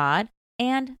 _pod.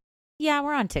 And yeah,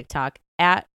 we're on TikTok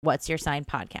at What's Your Sign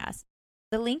Podcast.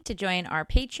 The link to join our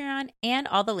Patreon and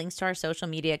all the links to our social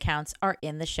media accounts are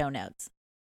in the show notes.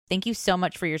 Thank you so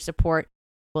much for your support.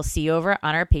 We'll see you over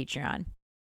on our Patreon.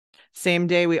 Same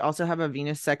day, we also have a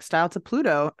Venus sextile to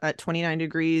Pluto at 29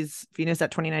 degrees, Venus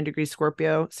at 29 degrees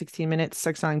Scorpio, 16 minutes,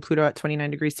 sextiling Pluto at 29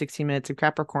 degrees, 16 minutes of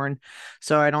Capricorn.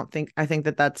 So I think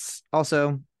that that's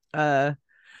also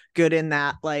good in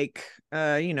that, like,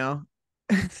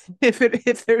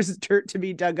 if there's dirt to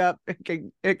be dug up,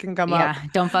 it can come up. Yeah,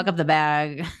 don't fuck up the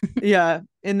bag. Yeah,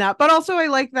 in that. But also I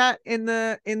like that in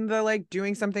the like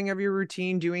doing something of your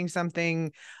routine, doing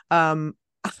something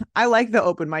I like the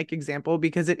open mic example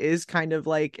because it is kind of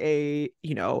like a,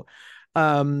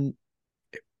 um,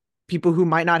 people who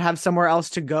might not have somewhere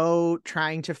else to go,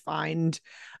 trying to find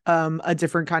a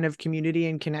different kind of community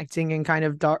and connecting in kind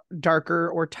of darker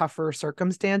or tougher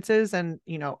circumstances. And,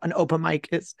 an open mic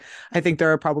is, I think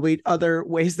there are probably other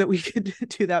ways that we could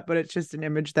do that, but it's just an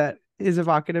image that is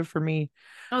evocative for me.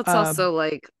 Oh, it's also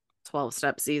like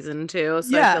 12-step season too.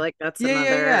 So I Yeah. feel like that's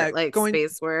Yeah. like Going,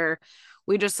 space where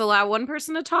we just allow one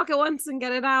person to talk at once and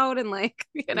get it out, and like,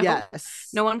 yes.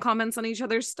 no one comments on each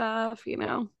other's stuff,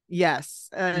 Yes.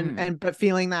 But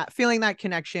feeling that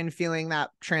connection, feeling that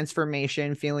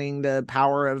transformation, feeling the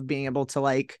power of being able to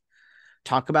like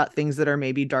talk about things that are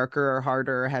maybe darker or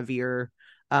harder or heavier,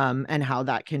 and how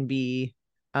that can be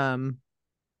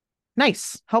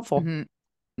nice, helpful. Mm-hmm.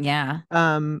 Yeah.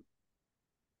 And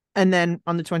then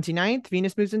on the 29th,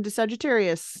 Venus moves into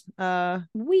Sagittarius,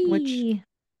 which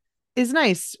is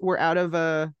nice. We're out of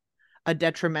a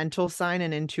detrimental sign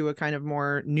and into a kind of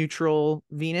more neutral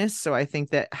Venus. So I think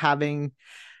that having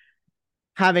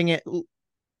it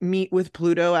meet with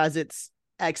Pluto as it's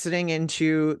exiting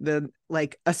into the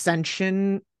like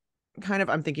ascension kind of,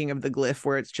 I'm thinking of the glyph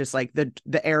where it's just like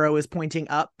the arrow is pointing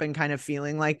up and kind of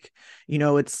feeling like,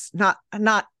 it's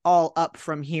not all up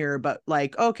from here, but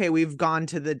like, okay, we've gone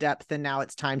to the depth and now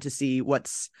it's time to see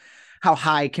how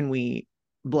high can we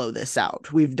blow this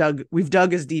out. We've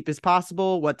dug as deep as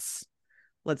possible. Let's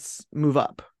move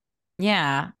up.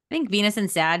 Yeah. I think Venus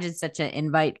and Sag is such an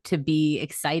invite to be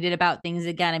excited about things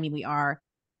again. I mean, we are,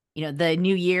 the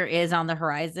new year is on the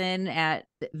horizon at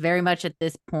very much at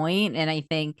this point. And I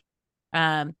think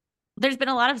there's been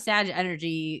a lot of Sag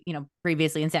energy,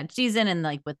 previously in Sag season and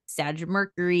like with Sag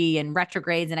Mercury and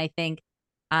retrogrades. And I think,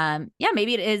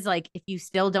 maybe it is like, if you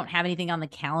still don't have anything on the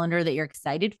calendar that you're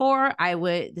excited for,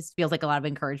 this feels like a lot of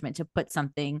encouragement to put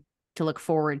something to look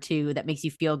forward to that makes you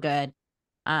feel good.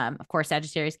 Of course,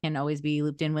 Sagittarius can always be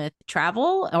looped in with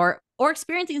travel or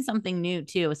experiencing something new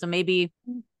too. So maybe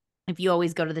if you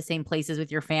always go to the same places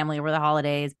with your family over the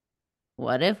holidays,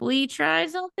 what if we try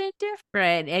something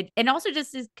different? And also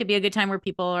just this could be a good time where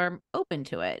people are open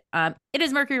to it. It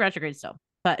is Mercury retrograde still,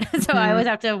 but so I always Mhm.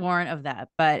 have to warn of that.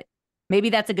 But maybe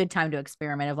that's a good time to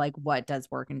experiment of like what does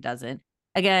work and doesn't.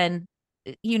 Again,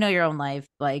 you know your own life,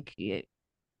 like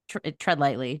tread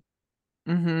lightly.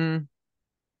 Mhm.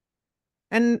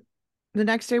 And the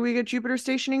next day we get Jupiter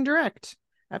stationing direct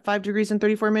at 5 degrees and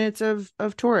 34 minutes of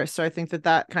Taurus. So I think that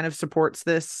that kind of supports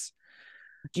this,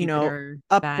 you know, Jupiter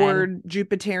vibe. upward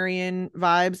Jupiterian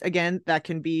vibes. Again, that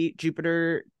can be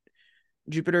Jupiter.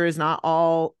 Jupiter is not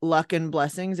all luck and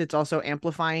blessings. It's also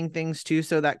amplifying things too.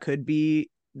 So that could be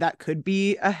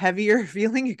a heavier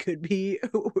feeling. It could be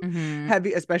Mm-hmm.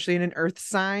 heavy, especially in an earth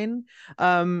sign,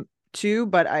 too.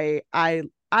 But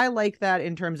I like that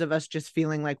in terms of us just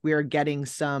feeling like we are getting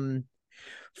some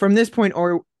from this point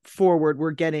or forward,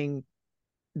 we're getting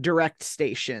direct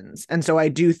stations. And so I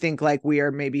do think like we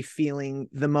are maybe feeling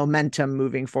the momentum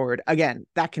moving forward. Again,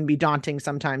 that can be daunting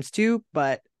sometimes too,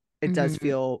 but it does Mm-hmm.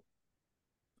 feel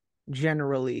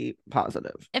generally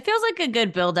positive. It feels like a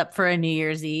good build up for a New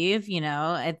Year's Eve. You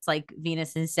know, it's like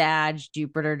Venus and Sag,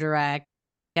 Jupiter direct,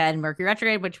 and Mercury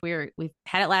retrograde, which we've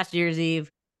had it last Year's Eve.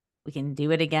 We can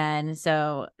do it again.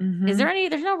 So, is there Mm-hmm. any?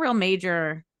 There's no real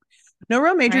major No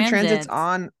real major transits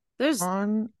transits. There's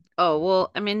on. Oh,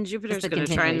 well, I mean, Just Jupiter's the going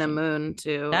to trine the continuation. moon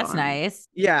too That's on. nice.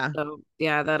 Yeah. So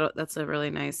yeah, that's a really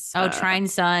nice. Oh, trine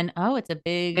sun. Oh, it's a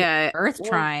big Yeah. Earth Well,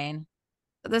 trine.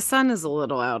 the sun is a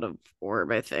little out of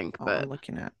orb, I think, Oh, but I'm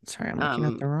looking at the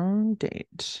um, wrong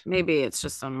date. maybe it's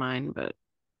just on mine. But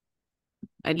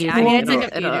I do Yeah, I mean think Well,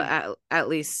 it's like a few. at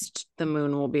least the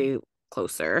moon will be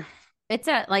closer. It's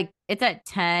at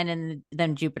 10 and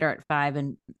then Jupiter at 5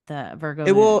 and the Virgo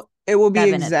it moon at will be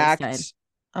 7 at this time. exact.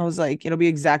 I was like, it'll be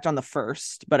exact on the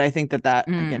first, but I think that that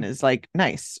again Mm. is like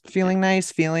nice,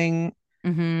 feeling,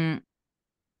 Hmm.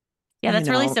 Yeah, you that's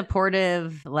really know,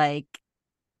 supportive. Like,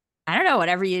 I don't know,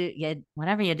 whatever you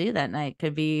do that night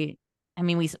could be. I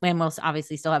mean, we most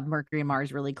obviously still have Mercury and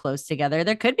Mars really close together.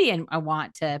 There could be a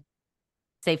want to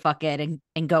say fuck it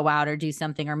and go out or do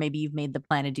something, or maybe you've made the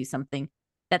plan to do something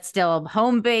that's still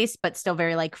home based, but still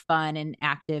very like fun and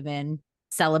active and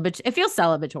celibate. It feels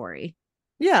celebratory.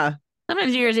 yeah,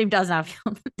 Sometimes New Year's Eve does not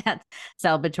feel that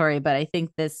celebratory, but I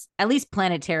think this, at least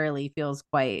planetarily, feels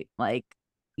quite like,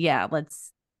 yeah,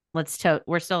 we're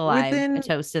still alive. A within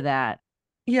toast to that.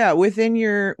 yeah, within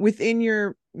your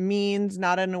means,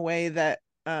 not in a way that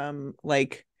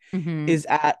like Mm-hmm. is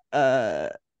at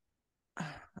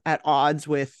odds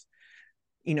with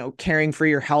caring for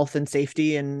your health and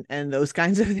safety and those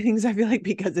kinds of things. I feel like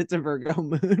because it's a Virgo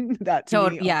moon, that to me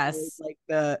also is Yes. like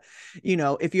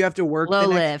if you have to work the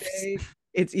Low next lifts.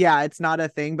 day, it's not a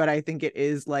thing, but I think it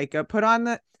is like a put on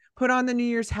the New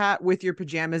Year's hat with your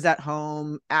pajamas at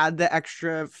home, add the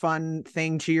extra fun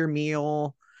thing to your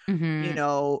meal, you Mm-hmm.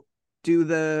 know,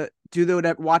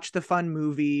 watch the fun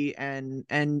movie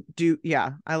and do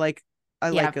yeah, I Yeah, like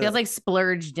it feels a like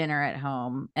splurge dinner at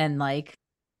home and like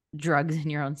drugs in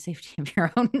your own safety of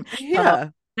your own health. yeah,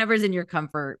 Whatever's in your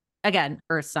comfort. Again,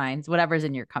 earth signs, whatever's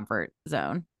in your comfort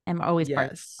zone. I'm always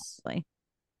part of yes. the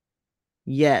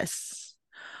Yes.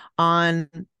 On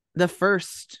the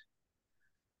 1st,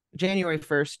 January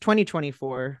 1st,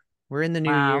 2024, we're in the new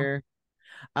Wow. year.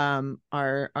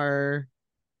 Our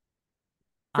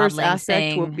Odd first Lang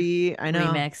aspect will Syng be, I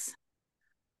know, remix.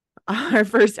 our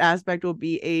first aspect will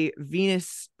be a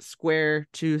Venus square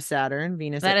to Saturn,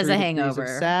 Venus That at is three a degrees of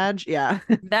hangover. Sag. Yeah.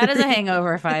 That is a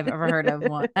hangover if I've ever heard of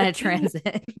one a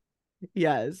transit.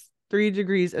 Yes. 3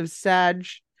 degrees of Sag,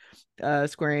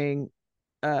 squaring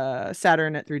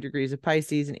Saturn at 3 degrees of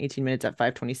Pisces in 18 minutes at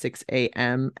 5:26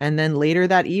 a.m. And then later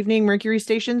that evening, Mercury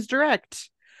stations direct.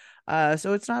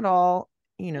 So it's not all,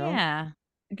 Yeah.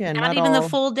 again, Not not even the all.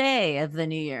 full day of the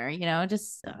new year,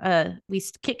 just we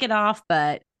kick it off,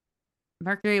 but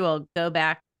Mercury will go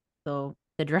back the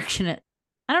direction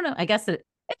I don't know. I guess it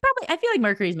probably, I feel like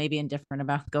Mercury's maybe indifferent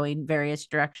about going various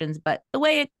directions, but the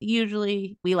way it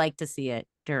usually we like to see it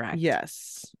direct.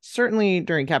 Yes, certainly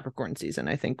during Capricorn season,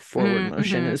 I think forward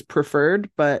motion Mm-hmm. is preferred,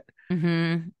 but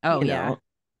Mm-hmm. Oh you yeah. know,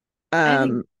 I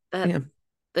think um, that yeah,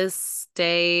 this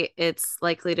day it's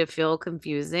likely to feel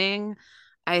confusing.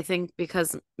 I think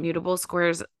because mutable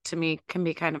squares to me can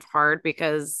be kind of hard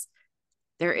because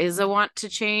there is a want to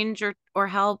change or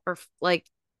help or like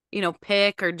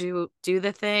pick or do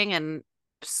the thing and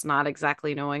just not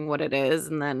exactly knowing what it is,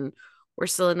 and then we're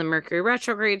still in the Mercury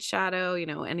retrograde shadow,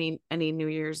 any New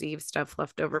Year's Eve stuff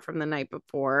left over from the night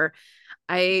before.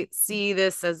 I see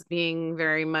this as being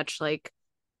very much like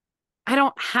I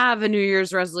don't have a New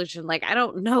Year's resolution. Like I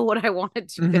don't know what I want to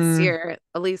do this mm-hmm, year.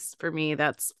 At least for me,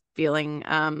 that's feeling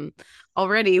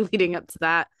already leading up to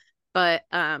that. But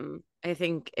I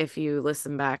think if you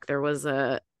listen back, there was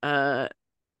a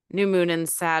new moon in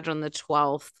Sag on the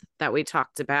 12th that we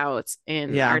talked about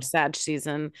in Yeah. our Sag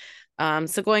season.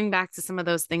 So going back to some of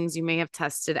those things you may have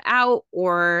tested out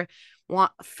or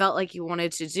felt like you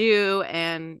wanted to do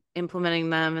and implementing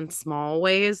them in small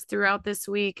ways throughout this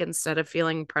week instead of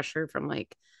feeling pressure from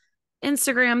like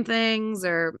Instagram things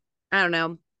or I don't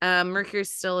know.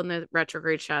 Mercury's still in the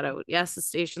retrograde shadow. Yes, the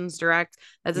station's direct.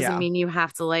 That doesn't Yeah. mean you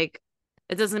have to like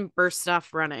it doesn't burst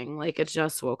off running like it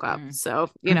just woke up. Mm. So,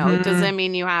 you know, it Mhm. doesn't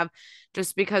mean you have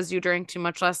just because you drank too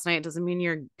much last night, it doesn't mean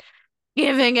you're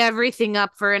giving everything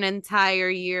up for an entire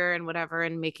year and whatever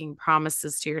and making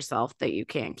promises to yourself that you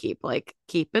can't keep. Like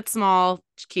keep it small,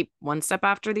 keep one step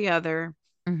after the other.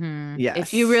 Mm-hmm. Yes.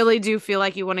 If you really do feel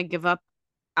like you want to give up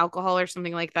alcohol or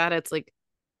something like that, it's like,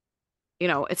 you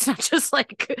know, it's not just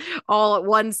like all at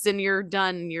once and you're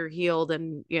done, you're healed,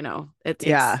 and you know, it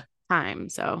takes time.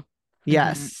 So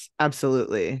Yes,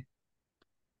 absolutely.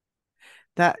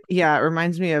 That, yeah, it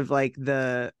reminds me of like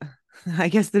I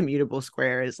guess the mutable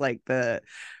square is like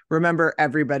remember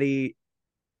everybody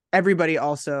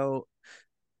also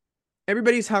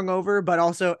everybody's hungover, but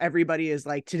also everybody is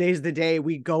like, today's the day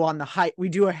we go on the hike. We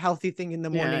do a healthy thing in the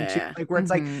morning too. yeah. Like where it's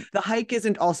like the hike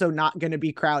isn't also not going to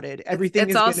be crowded. Everything It's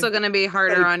is going to also going to be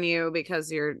harder like, on you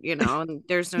because you're, you know,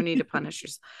 there's no need to punish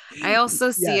yourself. I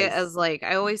also see it yes. as like,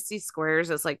 I always see squares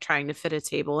as like trying to fit a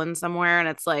table in somewhere. And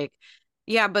it's like,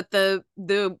 yeah, but the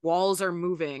walls are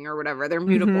moving or whatever. They're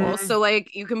mutable. Mhm. So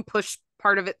like you can push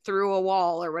part of it through a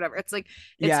wall or whatever. It's like,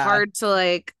 it's Yeah. hard to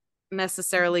like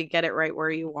necessarily get it right where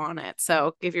you want it.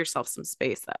 So give yourself some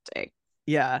space that day.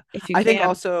 Yeah. If you I think can.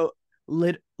 also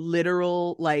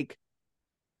literal like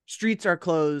streets are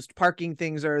closed, parking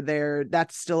things are there.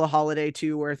 That's still a holiday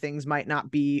too, where things might not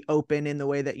be open in the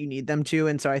way that you need them to.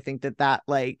 And so I think that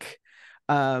like,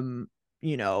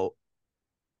 you know,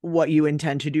 what you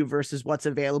intend to do versus what's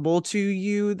available to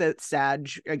you, that Sag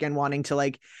again wanting to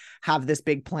like have this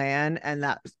big plan, and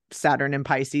that Saturn and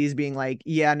Pisces being like,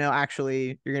 yeah, no,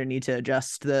 actually you're gonna need to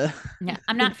adjust Yeah,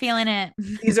 I'm not feeling it.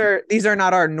 these are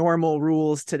not our normal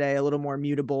rules today, a little more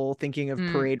mutable, thinking of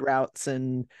parade routes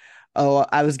and, oh,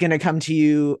 I was gonna come to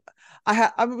you,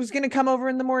 I was gonna come over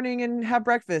in the morning and have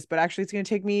breakfast, but actually it's gonna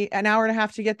take me an hour and a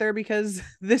half to get there because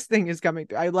this thing is coming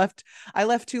through. I left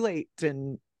too late.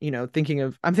 And you know,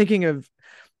 I'm thinking of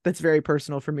that's very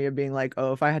personal for me, of being like,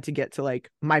 oh, if I had to get to like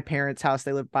my parents' house,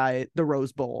 they live by the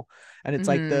Rose Bowl, and it's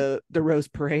like the Rose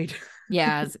Parade.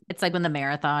 Yeah, it's like when the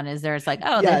marathon is there, it's like,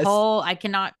 oh, Yes. I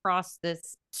cannot cross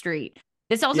this street.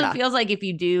 This also feels like if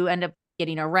you do end up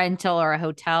getting a rental or a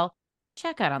hotel,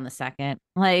 check out on the second.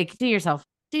 Like do yourself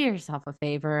a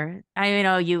favor. I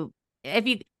know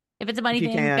if it's a money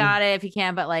thing, got it if you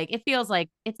can, but like it feels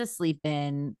like it's a sleep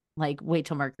in, like wait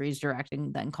till Mercury's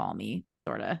directing, then call me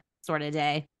sort of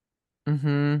day.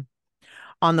 Mm-hmm.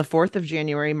 On the 4th of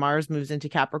January, Mars moves into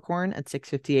Capricorn at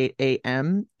 6:58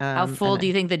 a.m. How full do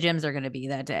you think the gyms are going to be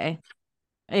that day?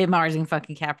 Mars in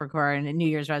fucking Capricorn, New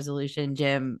Year's resolution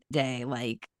gym day,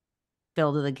 like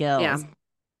filled to the gills. Yeah,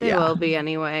 they will be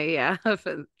anyway. Yeah,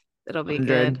 it'll be 100.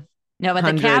 good. No, but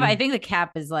the cap, I think the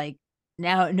cap is like,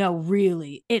 no,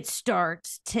 really, it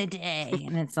starts today.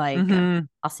 And it's like,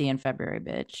 I'll see you in February,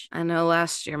 bitch. I know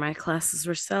last year my classes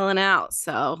were selling out.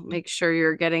 So make sure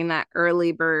you're getting that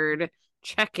early bird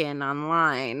check-in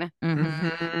online.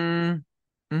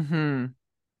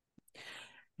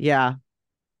 Yeah.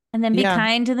 And then be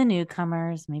kind to the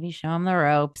newcomers, maybe show them the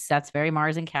ropes. That's very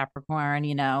Mars and Capricorn,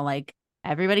 you know, like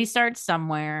everybody starts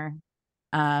somewhere.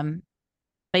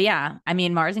 But yeah, I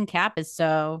mean, Mars and Cap is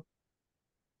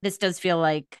this does feel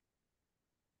like,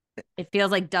 it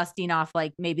feels like dusting off,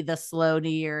 like maybe the slow New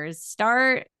Year's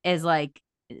start is like,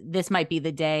 this might be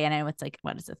the day. And I know it's like,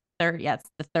 what is it? Yeah, it's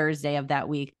the Thursday of that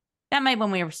week. That might when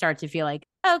we start to feel like,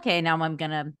 okay, now I'm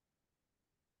going to,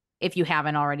 if you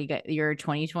haven't already got your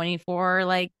 2024,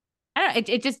 like, I don't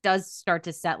know, it just does start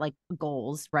to set like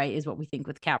goals, right? Is what we think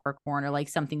with Capricorn, or like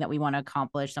something that we want to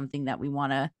accomplish, something that we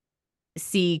want to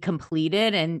see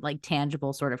completed, and like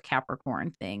tangible sort of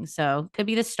Capricorn thing. So could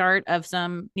be the start of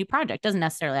some new project. Doesn't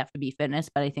necessarily have to be fitness,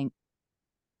 but I think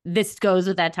this goes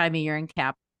with that time of year, and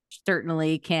Cap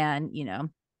certainly can, you know,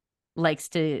 likes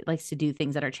to do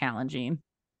things that are challenging.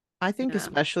 I think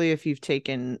especially if you've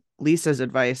taken Lisa's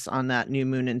advice on that new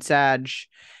moon in Sag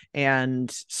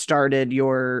and started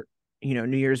your, you know,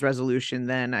 New Year's resolution,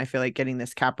 then I feel like getting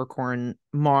this Capricorn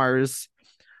Mars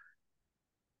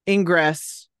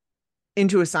ingress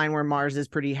into a sign where Mars is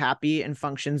pretty happy and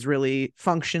functions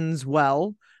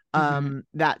well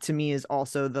That to me is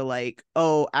also the like,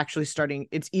 oh, actually starting,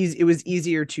 it's easy, it was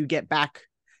easier to get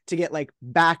like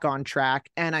back on track,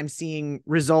 and I'm seeing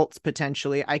results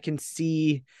potentially. I can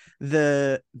see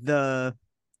the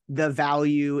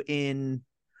value in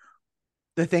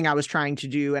the thing I was trying to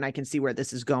do, and I can see where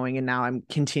this is going, and now I'm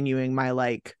continuing my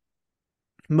like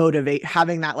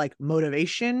having that like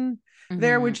motivation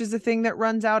there, Mm-hmm. which is the thing that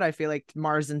runs out. I feel like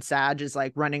Mars and Sag is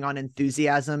like running on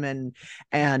enthusiasm and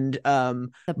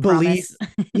The belief.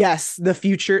 promise. Yes, the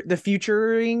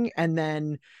futuring, and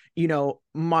then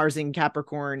Mars in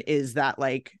Capricorn is that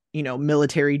like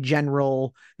military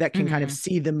general that can kind of Mm-hmm.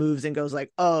 see the moves and goes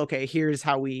like, oh, okay, here's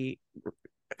how we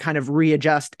kind of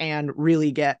readjust and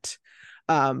really get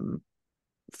um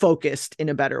focused in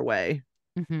a better way.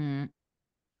 Mm-hmm.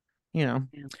 you know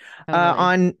Yeah, totally.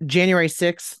 On January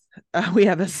 6th, we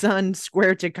have a sun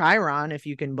square to Chiron, if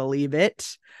you can believe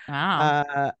it. Wow.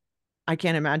 uh I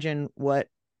can't imagine what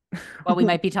What we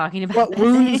might be talking about what that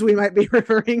wounds day. we might be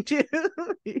referring to.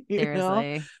 you know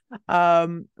Seriously.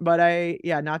 but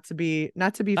not to be Oh,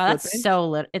 that's flippant,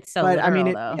 so it's so but I mean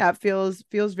literal it, though. yeah, it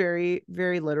feels very,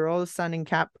 very literal. The sun in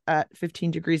Cap at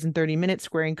 15 degrees and 30 minutes,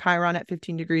 squaring Chiron at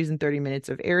 15 degrees and 30 minutes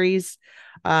of Aries.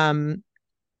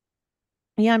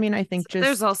 Yeah, I mean, I think So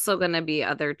there's just, also going to be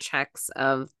other checks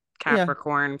of yeah.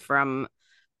 Capricorn from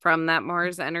that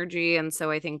Mars energy, and so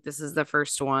I think this is the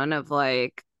first one of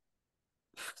like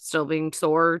still being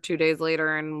sore 2 days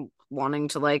later and wanting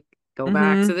to like go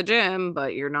back to Mm-hmm. the gym,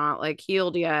 but you're not like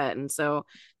healed yet. And so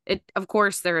it, of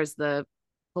course, there is the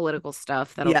political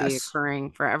stuff that'll be Yes.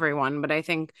 occurring for everyone. But I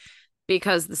think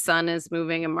because the sun is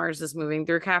moving and Mars is moving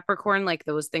through Capricorn, like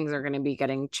those things are going to be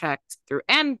getting checked through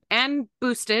and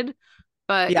boosted,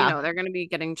 but Yeah. they're going to be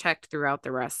getting checked throughout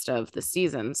the rest of the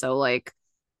season. So like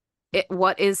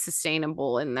what is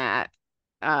sustainable in that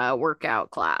workout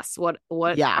class? What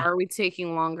Yeah. are we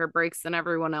taking longer breaks than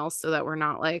everyone else so that we're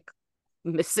not like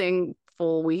missing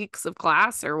full weeks of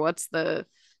class, or what's the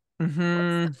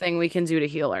Mm-hmm. thing we can do to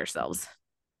heal ourselves?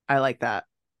 I like that.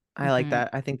 I like Mm-hmm. that.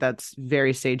 I think that's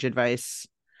very sage advice.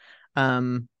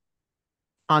 Um,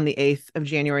 on the 8th of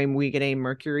January, we get a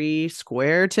Mercury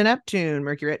square to Neptune.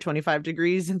 Mercury at 25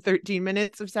 degrees and 13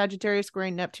 minutes of Sagittarius,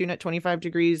 squaring Neptune at 25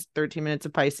 degrees, 13 minutes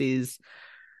of Pisces.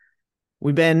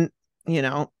 We've been, you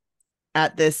know,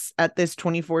 at this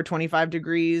 24-25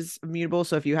 degrees mutable.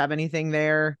 So if you have anything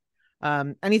there,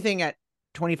 anything at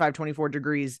 25-24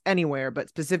 degrees anywhere, but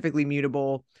specifically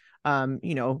mutable,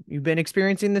 you've been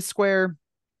experiencing this square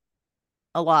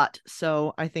a lot.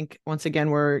 So I think once again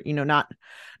we're,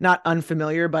 not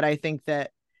unfamiliar, but I think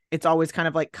that it's always kind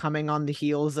of like coming on the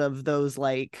heels of those,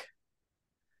 like,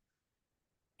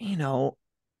 you know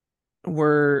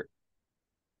we're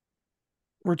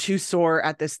we're too sore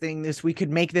at this thing. We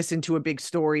could make this into a big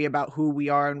story about who we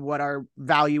are and what our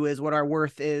value is, what our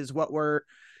worth is, what we're,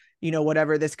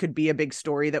 whatever. This could be a big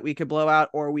story that we could blow out,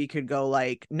 or we could go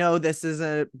like, no, this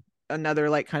is another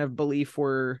like kind of belief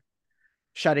we're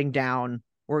shutting down.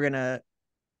 We're gonna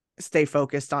stay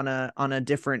focused on a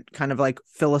different kind of like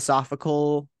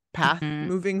philosophical path Mm-hmm.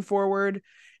 moving forward,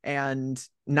 and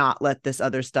not let this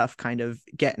other stuff kind of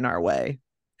get in our way.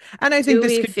 And I think Do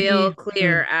this we could feel be.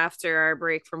 clear after our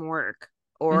break from work?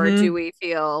 Or do Mm-hmm. we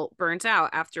feel burnt out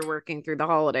after working through the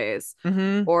holidays?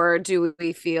 Mm-hmm. Or do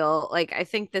we feel like, I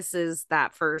think this is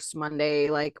that first Monday,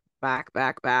 like back,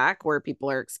 where people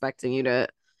are expecting you to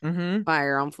Mm-hmm.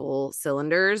 fire on full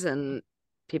cylinders, and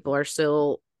people are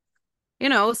still,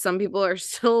 some people are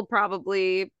still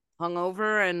probably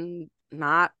hungover and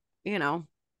not, you know,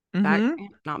 back, Mm-hmm.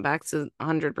 not back to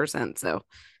 100%. So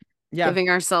Yeah. giving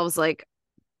ourselves like,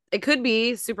 it could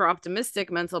be super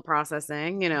optimistic mental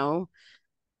processing,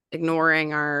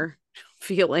 ignoring our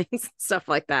feelings, stuff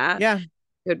like that. Yeah.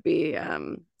 Could be I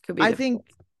difficult. think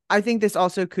I think this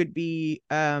also could be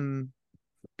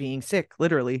being sick,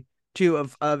 literally, too,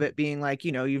 of it being like,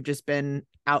 you've just been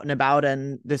out and about,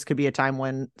 and this could be a time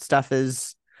when stuff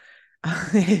is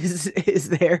is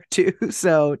there too.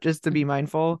 So just to be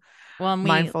Well, and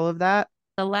mindful of that.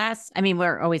 the last, I mean,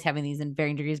 we're always having these in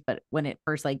varying degrees, but when it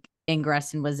first like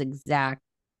ingressed and was exact,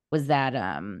 was that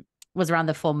was around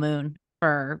the full moon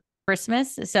for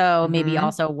Christmas. So maybe Mm-hmm.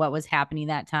 also what was happening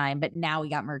that time. But now we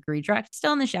got Mercury direct,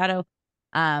 still in the shadow.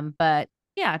 But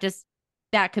yeah, just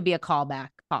that could be a callback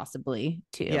possibly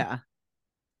too. Yeah.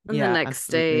 And the Yeah, next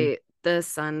absolutely. day, the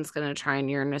sun's going to trine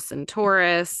Uranus and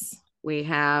Taurus. We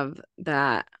have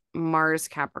that Mars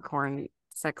Capricorn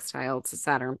sextile to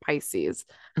Saturn Pisces.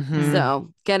 Mm-hmm. Mm.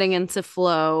 So getting into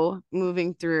flow,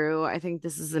 moving through. I think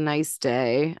this is a nice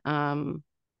day. Mm-hmm.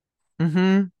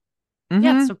 Yeah,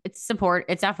 Mm-hmm. it's support.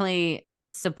 It's definitely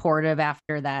supportive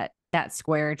after that that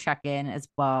square check-in as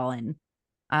well. And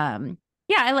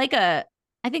yeah,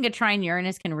 I think a trine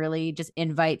Uranus can really just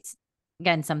invite,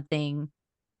 again, something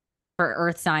for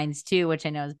earth signs too, which I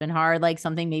know has been hard, like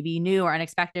something maybe new or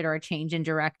unexpected, or a change in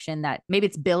direction that maybe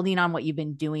it's building on what you've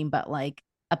been doing, but like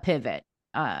a pivot.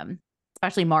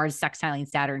 Especially Mars sextiling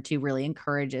Saturn too really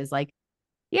encourages, like,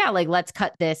 yeah, like let's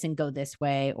cut this and go this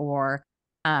way, or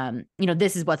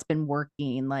this is what's been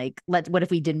working. Like, what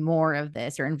if we did more of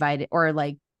this, or invited, or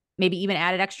like maybe even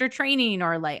added extra training,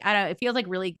 or like, I don't know, it feels like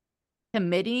really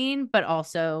committing, but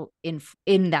also in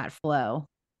that flow.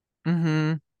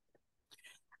 Mm-hmm.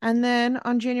 And then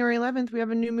on January 11th, we have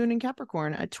a new moon in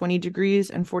Capricorn at 20 degrees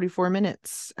and 44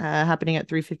 minutes, happening at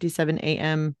 3:57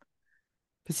 a.m.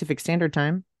 Pacific Standard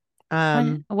Time.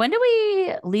 When do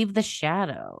we leave the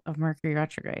shadow of Mercury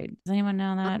retrograde? Does anyone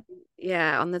know that?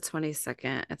 Yeah, on the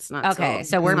 22nd. It's not Okay, till,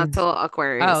 so it's we're not till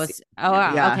Aquarius.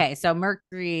 wow. Yeah. Okay, so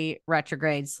Mercury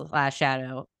retrograde /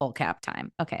 shadow full cap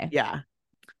time. Okay. Yeah.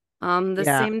 The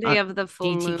Yeah. same day of the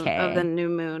full moon, of the DTK. new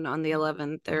moon on the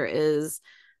 11th, there is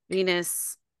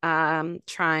Venus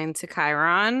trine to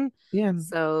Chiron. Yeah.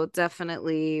 So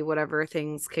definitely whatever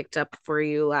things kicked up for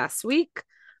you last week.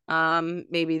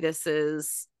 Maybe this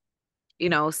is,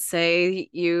 say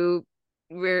you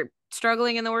were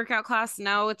struggling in the workout class.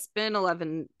 Now it's been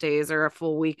 11 days or a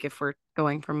full week if we're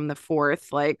going from the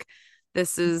 4th. Like,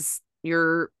 this is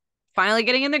you're finally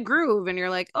getting in the groove and you're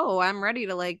like, oh, I'm ready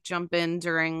to like jump in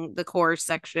during the core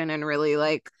section and really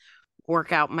like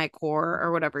work out my core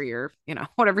or whatever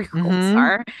whatever your goals Mm-hmm.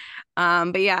 are.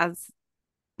 But yeah,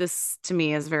 this to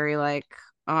me is very like,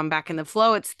 oh, I'm back in the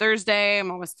flow. It's Thursday. I'm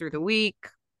almost through the week.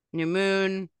 New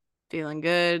moon, feeling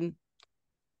good.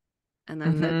 And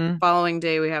then the Mm-hmm. following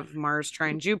day we have Mars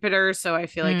trine Jupiter. So I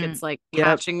feel like it's like Yep.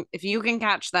 catching, if you can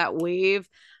catch that wave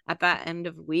at that end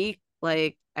of week,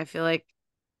 like I feel like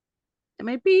it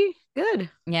might be good.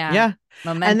 Yeah. Yeah.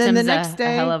 And then the Momentum's next a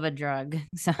hell day, of a drug.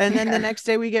 So and then the next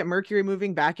day we get Mercury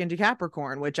moving back into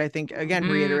Capricorn, which I think again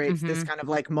reiterates this kind of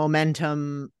like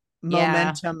momentum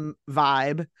yeah.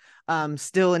 vibe.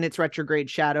 Still in its retrograde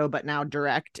shadow, but now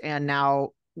direct and now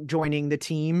joining the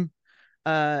team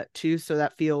too. So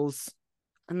that feels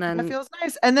And then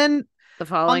nice. And then the on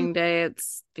following day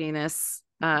it's Venus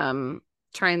trying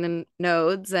the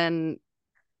nodes, and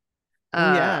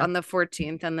yeah. on the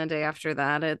 14th, and the day after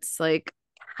that it's like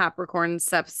Capricorn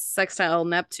sextile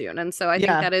Neptune. And so I think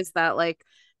Yeah. that is that, like,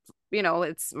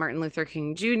 it's Martin Luther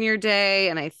King Jr. Day.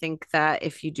 And I think that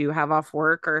if you do have off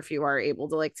work, or if you are able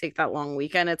to like take that long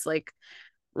weekend, it's like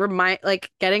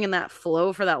getting in that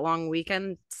flow for that long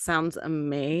weekend sounds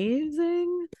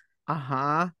amazing.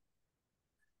 Uh-huh.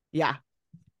 Yeah.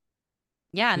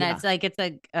 Yeah, and Yeah. that's like, it's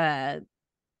like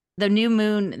the new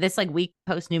moon, this like week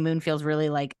post new moon feels really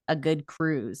like a good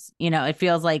cruise. It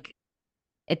feels like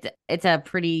it's a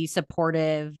pretty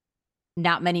supportive,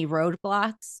 not many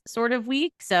roadblocks sort of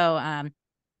week. So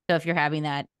if you're having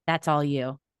that, that's all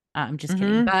you. I'm just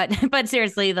kidding. Mm-hmm. But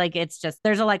seriously, like, it's just,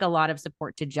 there's a lot of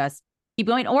support to just keep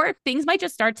going, or things might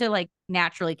just start to like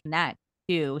naturally connect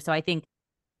too. So I think,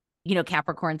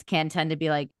 Capricorns can tend to be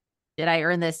like, did I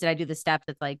earn this? Did I do the steps?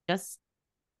 It's like, just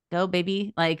go,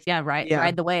 baby. Like, yeah, Yeah.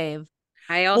 ride the wave.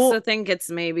 I also Well, think it's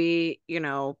maybe,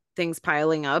 things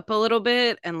piling up a little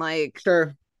bit. And like,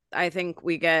 sure. I think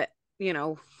we get, we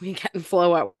get in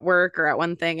flow at work or at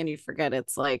one thing, and you forget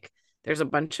it's like there's a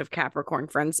bunch of Capricorn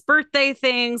friends' birthday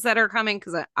things that are coming,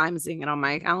 because I'm seeing it on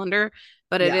my calendar.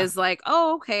 But it Yeah. is like,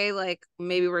 oh, okay, like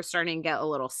maybe we're starting to get a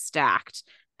little stacked.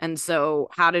 And so,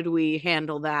 how did we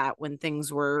handle that when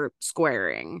things were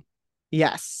squaring?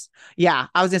 Yes. Yeah.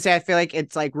 I was gonna say I feel like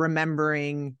it's like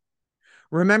remembering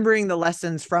the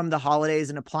lessons from the holidays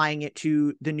and applying it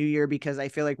to the new year, because I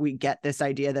feel like we get this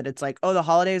idea that it's like, oh, the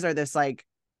holidays are this like,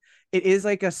 it is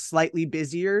like a slightly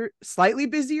busier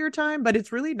time, but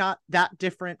it's really not that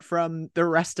different from the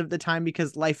rest of the time,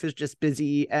 because life is just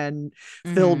busy and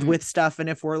filled Mm-hmm. with stuff. And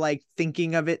if we're like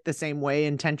thinking of it the same way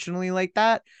intentionally like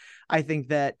that, I think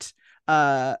that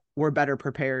we're better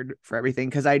prepared for everything.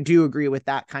 Because I do agree with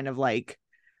that kind of like,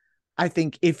 I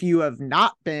think if you have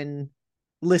not been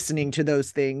listening to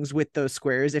those things with those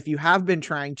squares, if you have been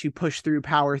trying to push through,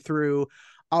 power through,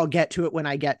 I'll get to it when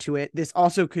I get to it, this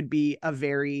also could be a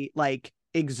very like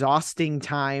exhausting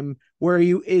time, where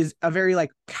you is a very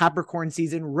like Capricorn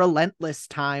season relentless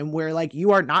time, where like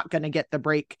you are not going to get the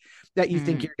break that you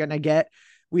think Mm-hmm. you're going to get.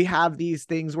 We have these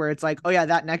things where it's like, oh yeah,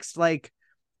 that next like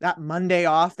that Monday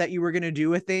off that you were going to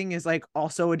do a thing is like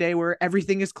also a day where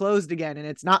everything is closed again, and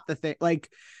it's not the thing. Like,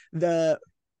 the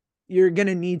you're going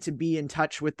to need to be in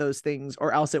touch with those things,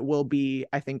 or else it will be,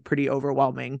 I think, pretty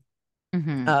overwhelming.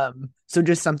 Mm-hmm. So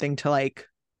just something to like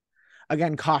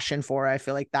again, caution for. I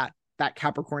feel like that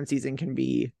Capricorn season can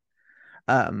be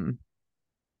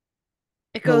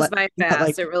it goes by like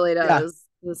fast. It really yeah, does.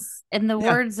 This In the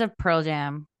yeah, words of Pearl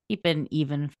Jam, keep an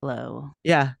even flow.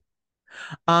 yeah.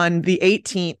 On the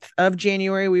 18th of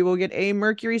January, we will get a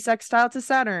Mercury sextile to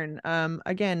Saturn.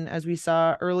 Again, as we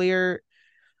saw earlier,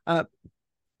 uh,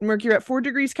 Mercury at 4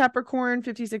 degrees Capricorn,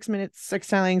 56 minutes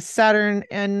sextiling Saturn,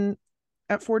 and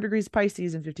at 4 degrees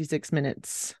Pisces in 56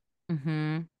 minutes. Mm-hmm.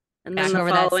 and Back then the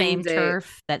over that following same day,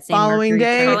 turf, that same Following Mercury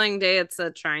day, turf. following day, it's a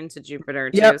trine to Jupiter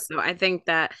too. Yep. So I think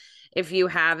that if you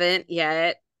haven't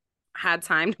yet had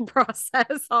time to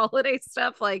process holiday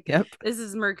stuff, like Yep. this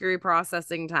is Mercury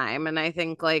processing time. And I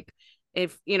think like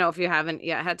if if you haven't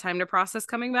yet had time to process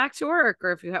coming back to work,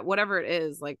 or if you have whatever it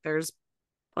is, like there's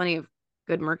plenty of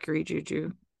good Mercury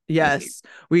juju. Yes.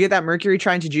 We get that Mercury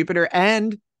trine to Jupiter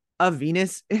and a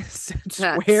Venus is That's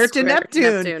square to square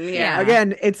Neptune. Neptune. Yeah. Yeah.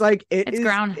 Again, it's like It's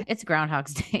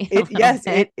Groundhog's Day. a little yes,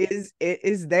 bit. it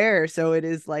is there. So it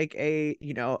is like a,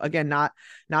 again, not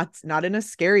in a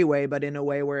scary way, but in a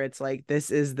way where it's like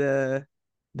this is the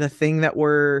thing that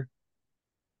we're,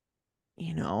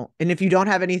 and if you don't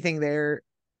have anything there,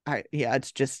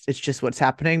 it's just what's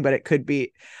happening, but it could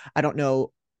be, I don't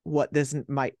know what this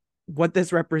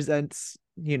represents,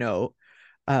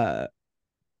 uh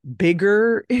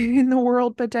bigger in the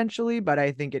world potentially, but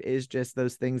I think it is just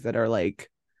those things that are like,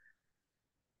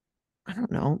 I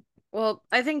don't know. Well,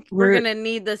 I think we're We're gonna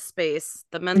need the space,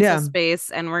 the mental yeah.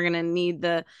 space, and we're gonna need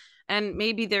and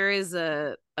maybe there is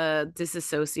a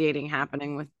disassociating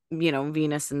happening with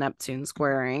Venus and Neptune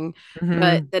squaring, but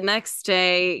Mm-hmm. the next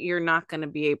day you're not gonna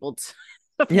be able to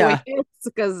avoid Yeah. it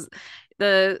because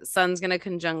the sun's gonna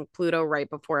conjunct Pluto right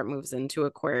before it moves into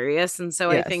Aquarius, and so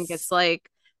I think Yes. it's like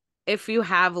if you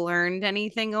have learned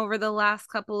anything over the last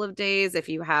couple of days, if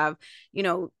you have,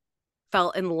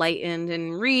 felt enlightened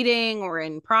in reading or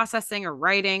in processing or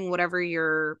writing, whatever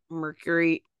your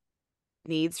Mercury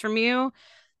needs from you,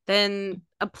 then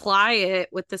apply it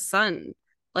with the sun.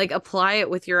 Like apply it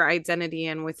with your identity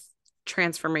and with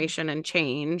transformation and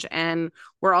change. And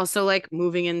we're also like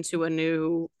moving into a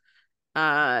new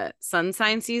sun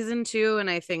sign season too. And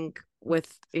I think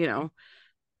with,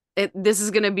 this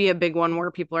is gonna be a big one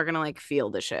where people are gonna like feel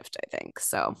the shift, I think.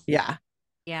 So Yeah.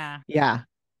 Yeah. Yeah.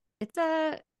 It's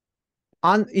a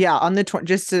On the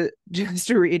just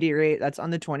to reiterate, that's on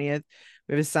the 20th.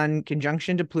 We have a sun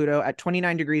conjunction to Pluto at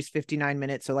 29 degrees 59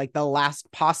 minutes, so like the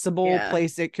last possible yeah.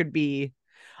 place it could be.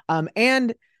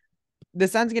 And the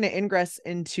sun's going to ingress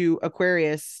into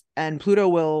Aquarius, and Pluto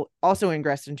will also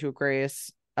ingress into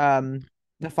Aquarius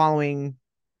the following,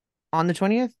 on the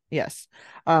 20th, yes,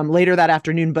 later that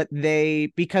afternoon. But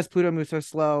because Pluto moves so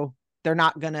slow, they're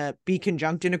not going to be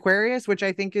conjunct in Aquarius, which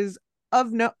I think is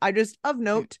of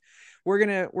note. We're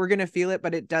gonna feel it,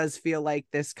 but it does feel like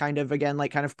this kind of, again,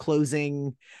 like kind of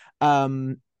closing.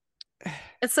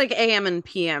 It's like AM and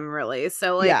PM really.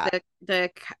 So like Yeah.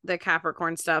 the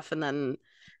Capricorn stuff, and then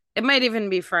it might even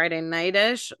be Friday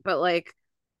night-ish, but like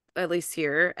at least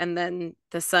here. And then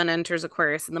the sun enters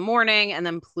Aquarius in the morning, and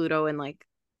then Pluto in like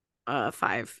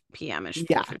 5 p.m. ish,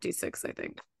 Yeah. 4:56, I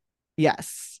think.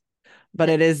 Yes. But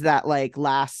it is that like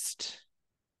last,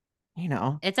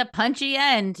 it's a punchy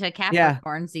end to yeah.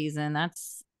 Capricorn season.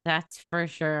 That's for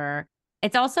sure.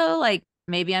 It's also like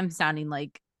maybe I'm sounding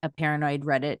like a paranoid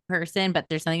Reddit person, but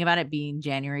there's something about it being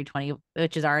January 20th,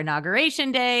 which is our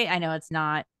inauguration day. I know it's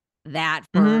not that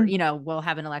for, we'll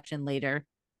have an election later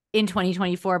in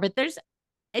 2024, but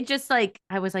it just like,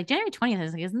 I was like, January 20th, I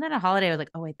was like, isn't that a holiday? I was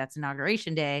like, oh wait, that's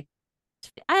inauguration day.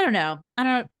 I don't know.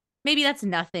 Maybe that's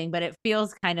nothing, but it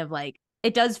feels kind of like,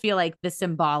 it does feel like the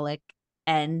symbolic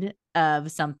end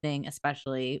of something,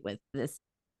 especially with this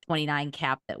 29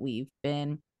 cap that we've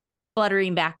been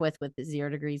fluttering back with the 0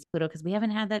 degrees Pluto, because we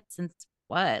haven't had that since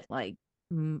what, like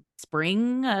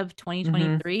spring of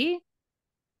 2023.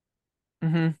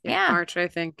 Mm-hmm. Yeah. March, I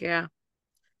think. Yeah.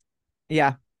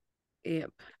 Yeah.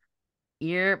 Yep.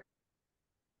 Yep.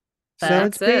 So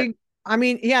it's big. I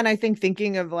mean, yeah, and I think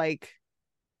thinking of like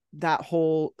that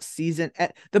whole season,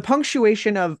 the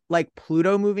punctuation of like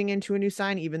Pluto moving into a new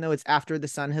sign, even though it's after the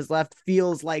sun has left,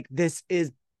 feels like this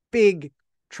is big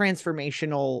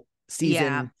transformational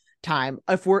season time.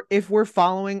 If we're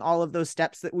following all of those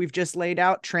steps that we've just laid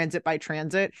out, transit by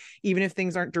transit, even if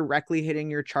things aren't directly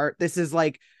hitting your chart, this is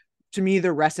like, to me,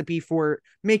 the recipe for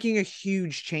making a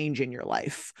huge change in your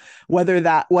life. Whether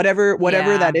that whatever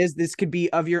that is, this could be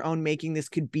of your own making, this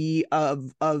could be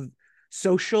of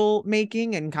social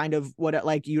making, and kind of what,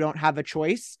 like, you don't have a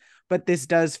choice, but this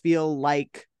does feel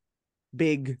like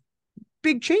big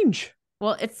change.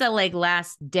 Well, it's the like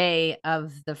last day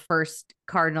of the first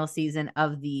cardinal season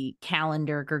of the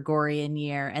calendar Gregorian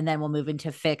year. And then we'll move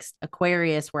into fixed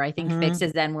Aquarius, where I think fixed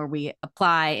is then where we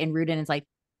apply and root in. It's like,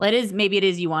 well, maybe it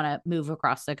is you want to move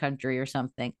across the country or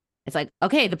something. It's like,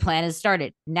 okay, the plan is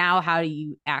started. Now, how do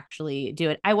you actually do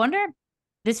it? I wonder,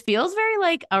 this feels very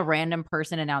like a random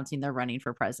person announcing they're running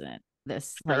for president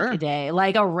this like a day,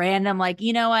 like a random, like,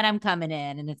 you know what, I'm coming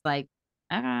in. And it's like,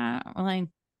 like,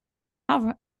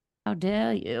 how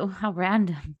dare you? How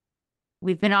random.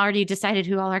 We've been already decided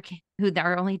who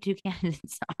our only 2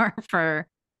 candidates are for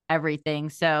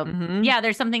everything. So yeah,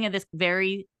 there's something of this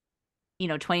very,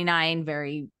 29,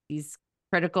 very these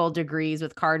critical degrees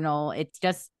with cardinal. It's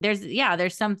just,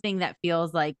 there's something that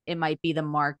feels like it might be the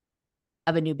mark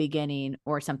of a new beginning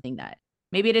or something that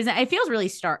maybe it isn't. It feels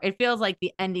really it feels like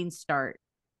the ending start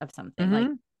of something like,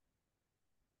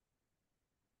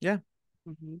 yeah.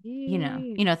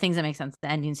 Things that make sense, the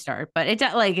ending start, but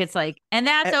it's like, and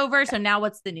that's over. So now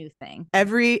what's the new thing?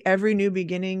 Every new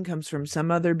beginning comes from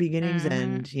some other beginning's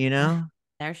end,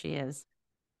 There she is.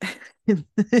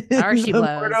 There she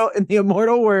blows. In the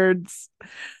immortal words.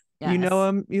 Yes. You know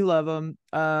them, you love them.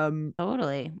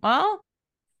 Totally. Well,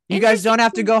 you guys don't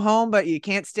have to go home, but you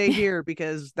can't stay here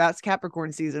because that's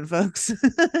Capricorn season, folks.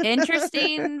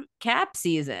 Interesting Cap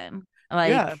season.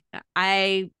 Like,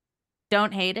 I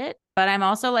don't hate it, but I'm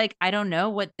also like, I don't know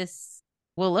what this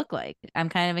will look like. I'm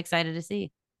kind of excited to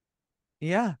see.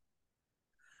 Yeah.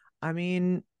 I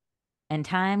mean, and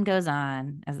time goes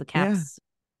on, as the Caps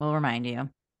will remind you.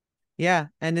 Yeah.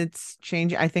 And it's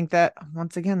changing. I think that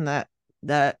once again, that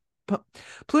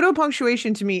Pluto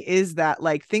punctuation to me is that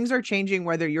like things are changing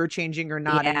whether you're changing or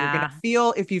not, and you're gonna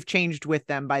feel if you've changed with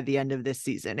them by the end of this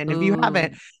season. And if you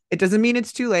haven't, it doesn't mean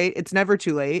it's too late. It's never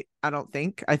too late.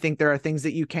 I think there are things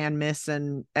that you can miss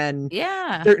and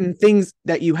certain things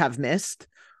that you have missed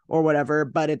or whatever,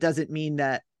 but it doesn't mean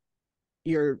that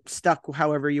you're stuck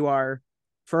however you are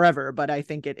forever. But I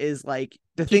think it is like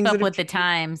the keep things up that with the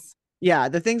times. Yeah,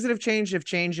 the things that have changed,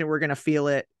 and we're gonna feel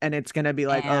it, and it's gonna be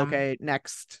like, okay,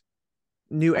 next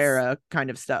new era kind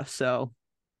of stuff. So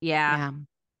yeah.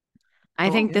 I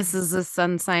think this is a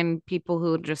sun sign, people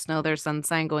who just know their sun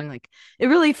sign going like, it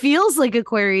really feels like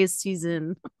Aquarius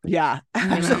season. Yeah.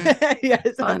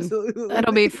 Yes, absolutely.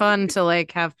 That'll be fun to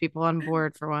like have people on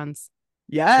board for once.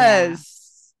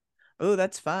 Yes. Oh,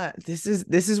 that's fun. This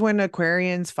is when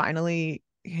Aquarians finally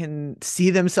can see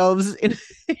themselves in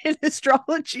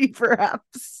astrology,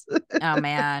 perhaps. Oh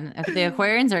man, if the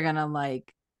Aquarians are gonna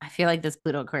like, I feel like this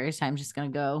Pluto Aquarius time is just gonna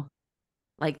go,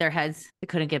 like their heads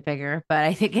couldn't get bigger, but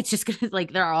I think it's just gonna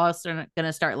like they're all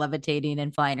gonna start levitating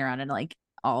and flying around and like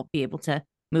all be able to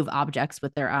move objects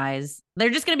with their eyes. They're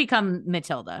just gonna become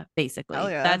Matilda, basically.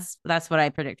 That's what I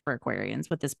predict for Aquarians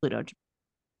with this Pluto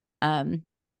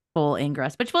full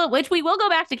ingress, which we will go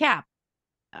back to Cap.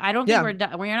 I don't think we're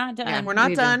done. We're not done. Yeah, we're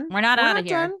not done. We're not out of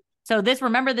here. So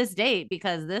remember this date,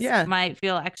 because this might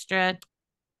feel extra.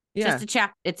 Just a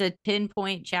chapter. It's a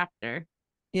pinpoint chapter.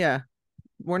 Yeah.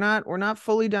 We're not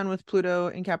fully done with Pluto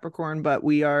in Capricorn, but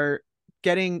we are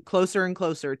getting closer and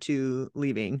closer to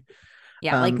leaving.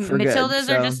 Yeah, like Matildas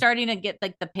are just starting to get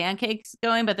like the pancakes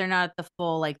going, but they're not the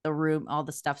full, like the room, all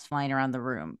the stuff's flying around the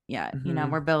room. Yeah,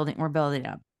 we're building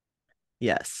up.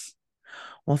 Yes.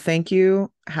 Well, thank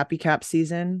you. Happy Cap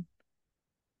season.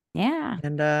 Yeah.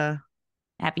 And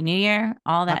Happy New Year.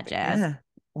 All that jazz. Yeah.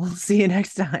 We'll see you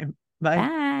next time. Bye.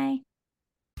 Bye.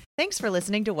 Thanks for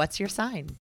listening to What's Your Sign?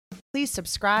 Please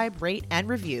subscribe, rate, and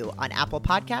review on Apple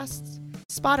Podcasts,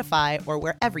 Spotify, or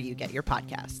wherever you get your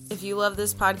podcasts. If you love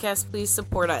this podcast, please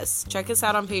support us. Check us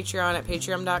out on Patreon at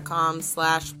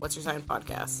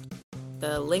patreon.com/what'syoursignpodcast.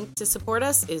 The link to support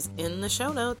us is in the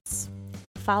show notes.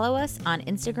 Follow us on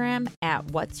Instagram at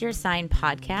What's Your Sign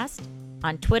Podcast,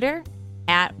 on Twitter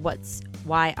at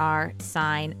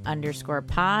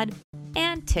WhatsYRSign_pod,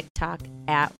 and TikTok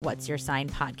at What's Your Sign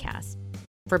Podcast.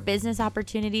 For business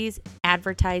opportunities,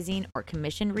 advertising, or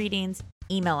commission readings,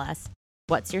 email us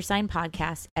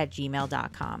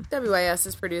what'syoursignpodcast@gmail.com. WYS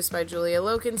is produced by Julia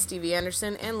Loken, Stevie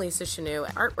Anderson, and Lisa Chanou.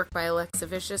 Artwork by Alexa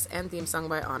Vicious, and theme song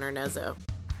by Honor Nezo.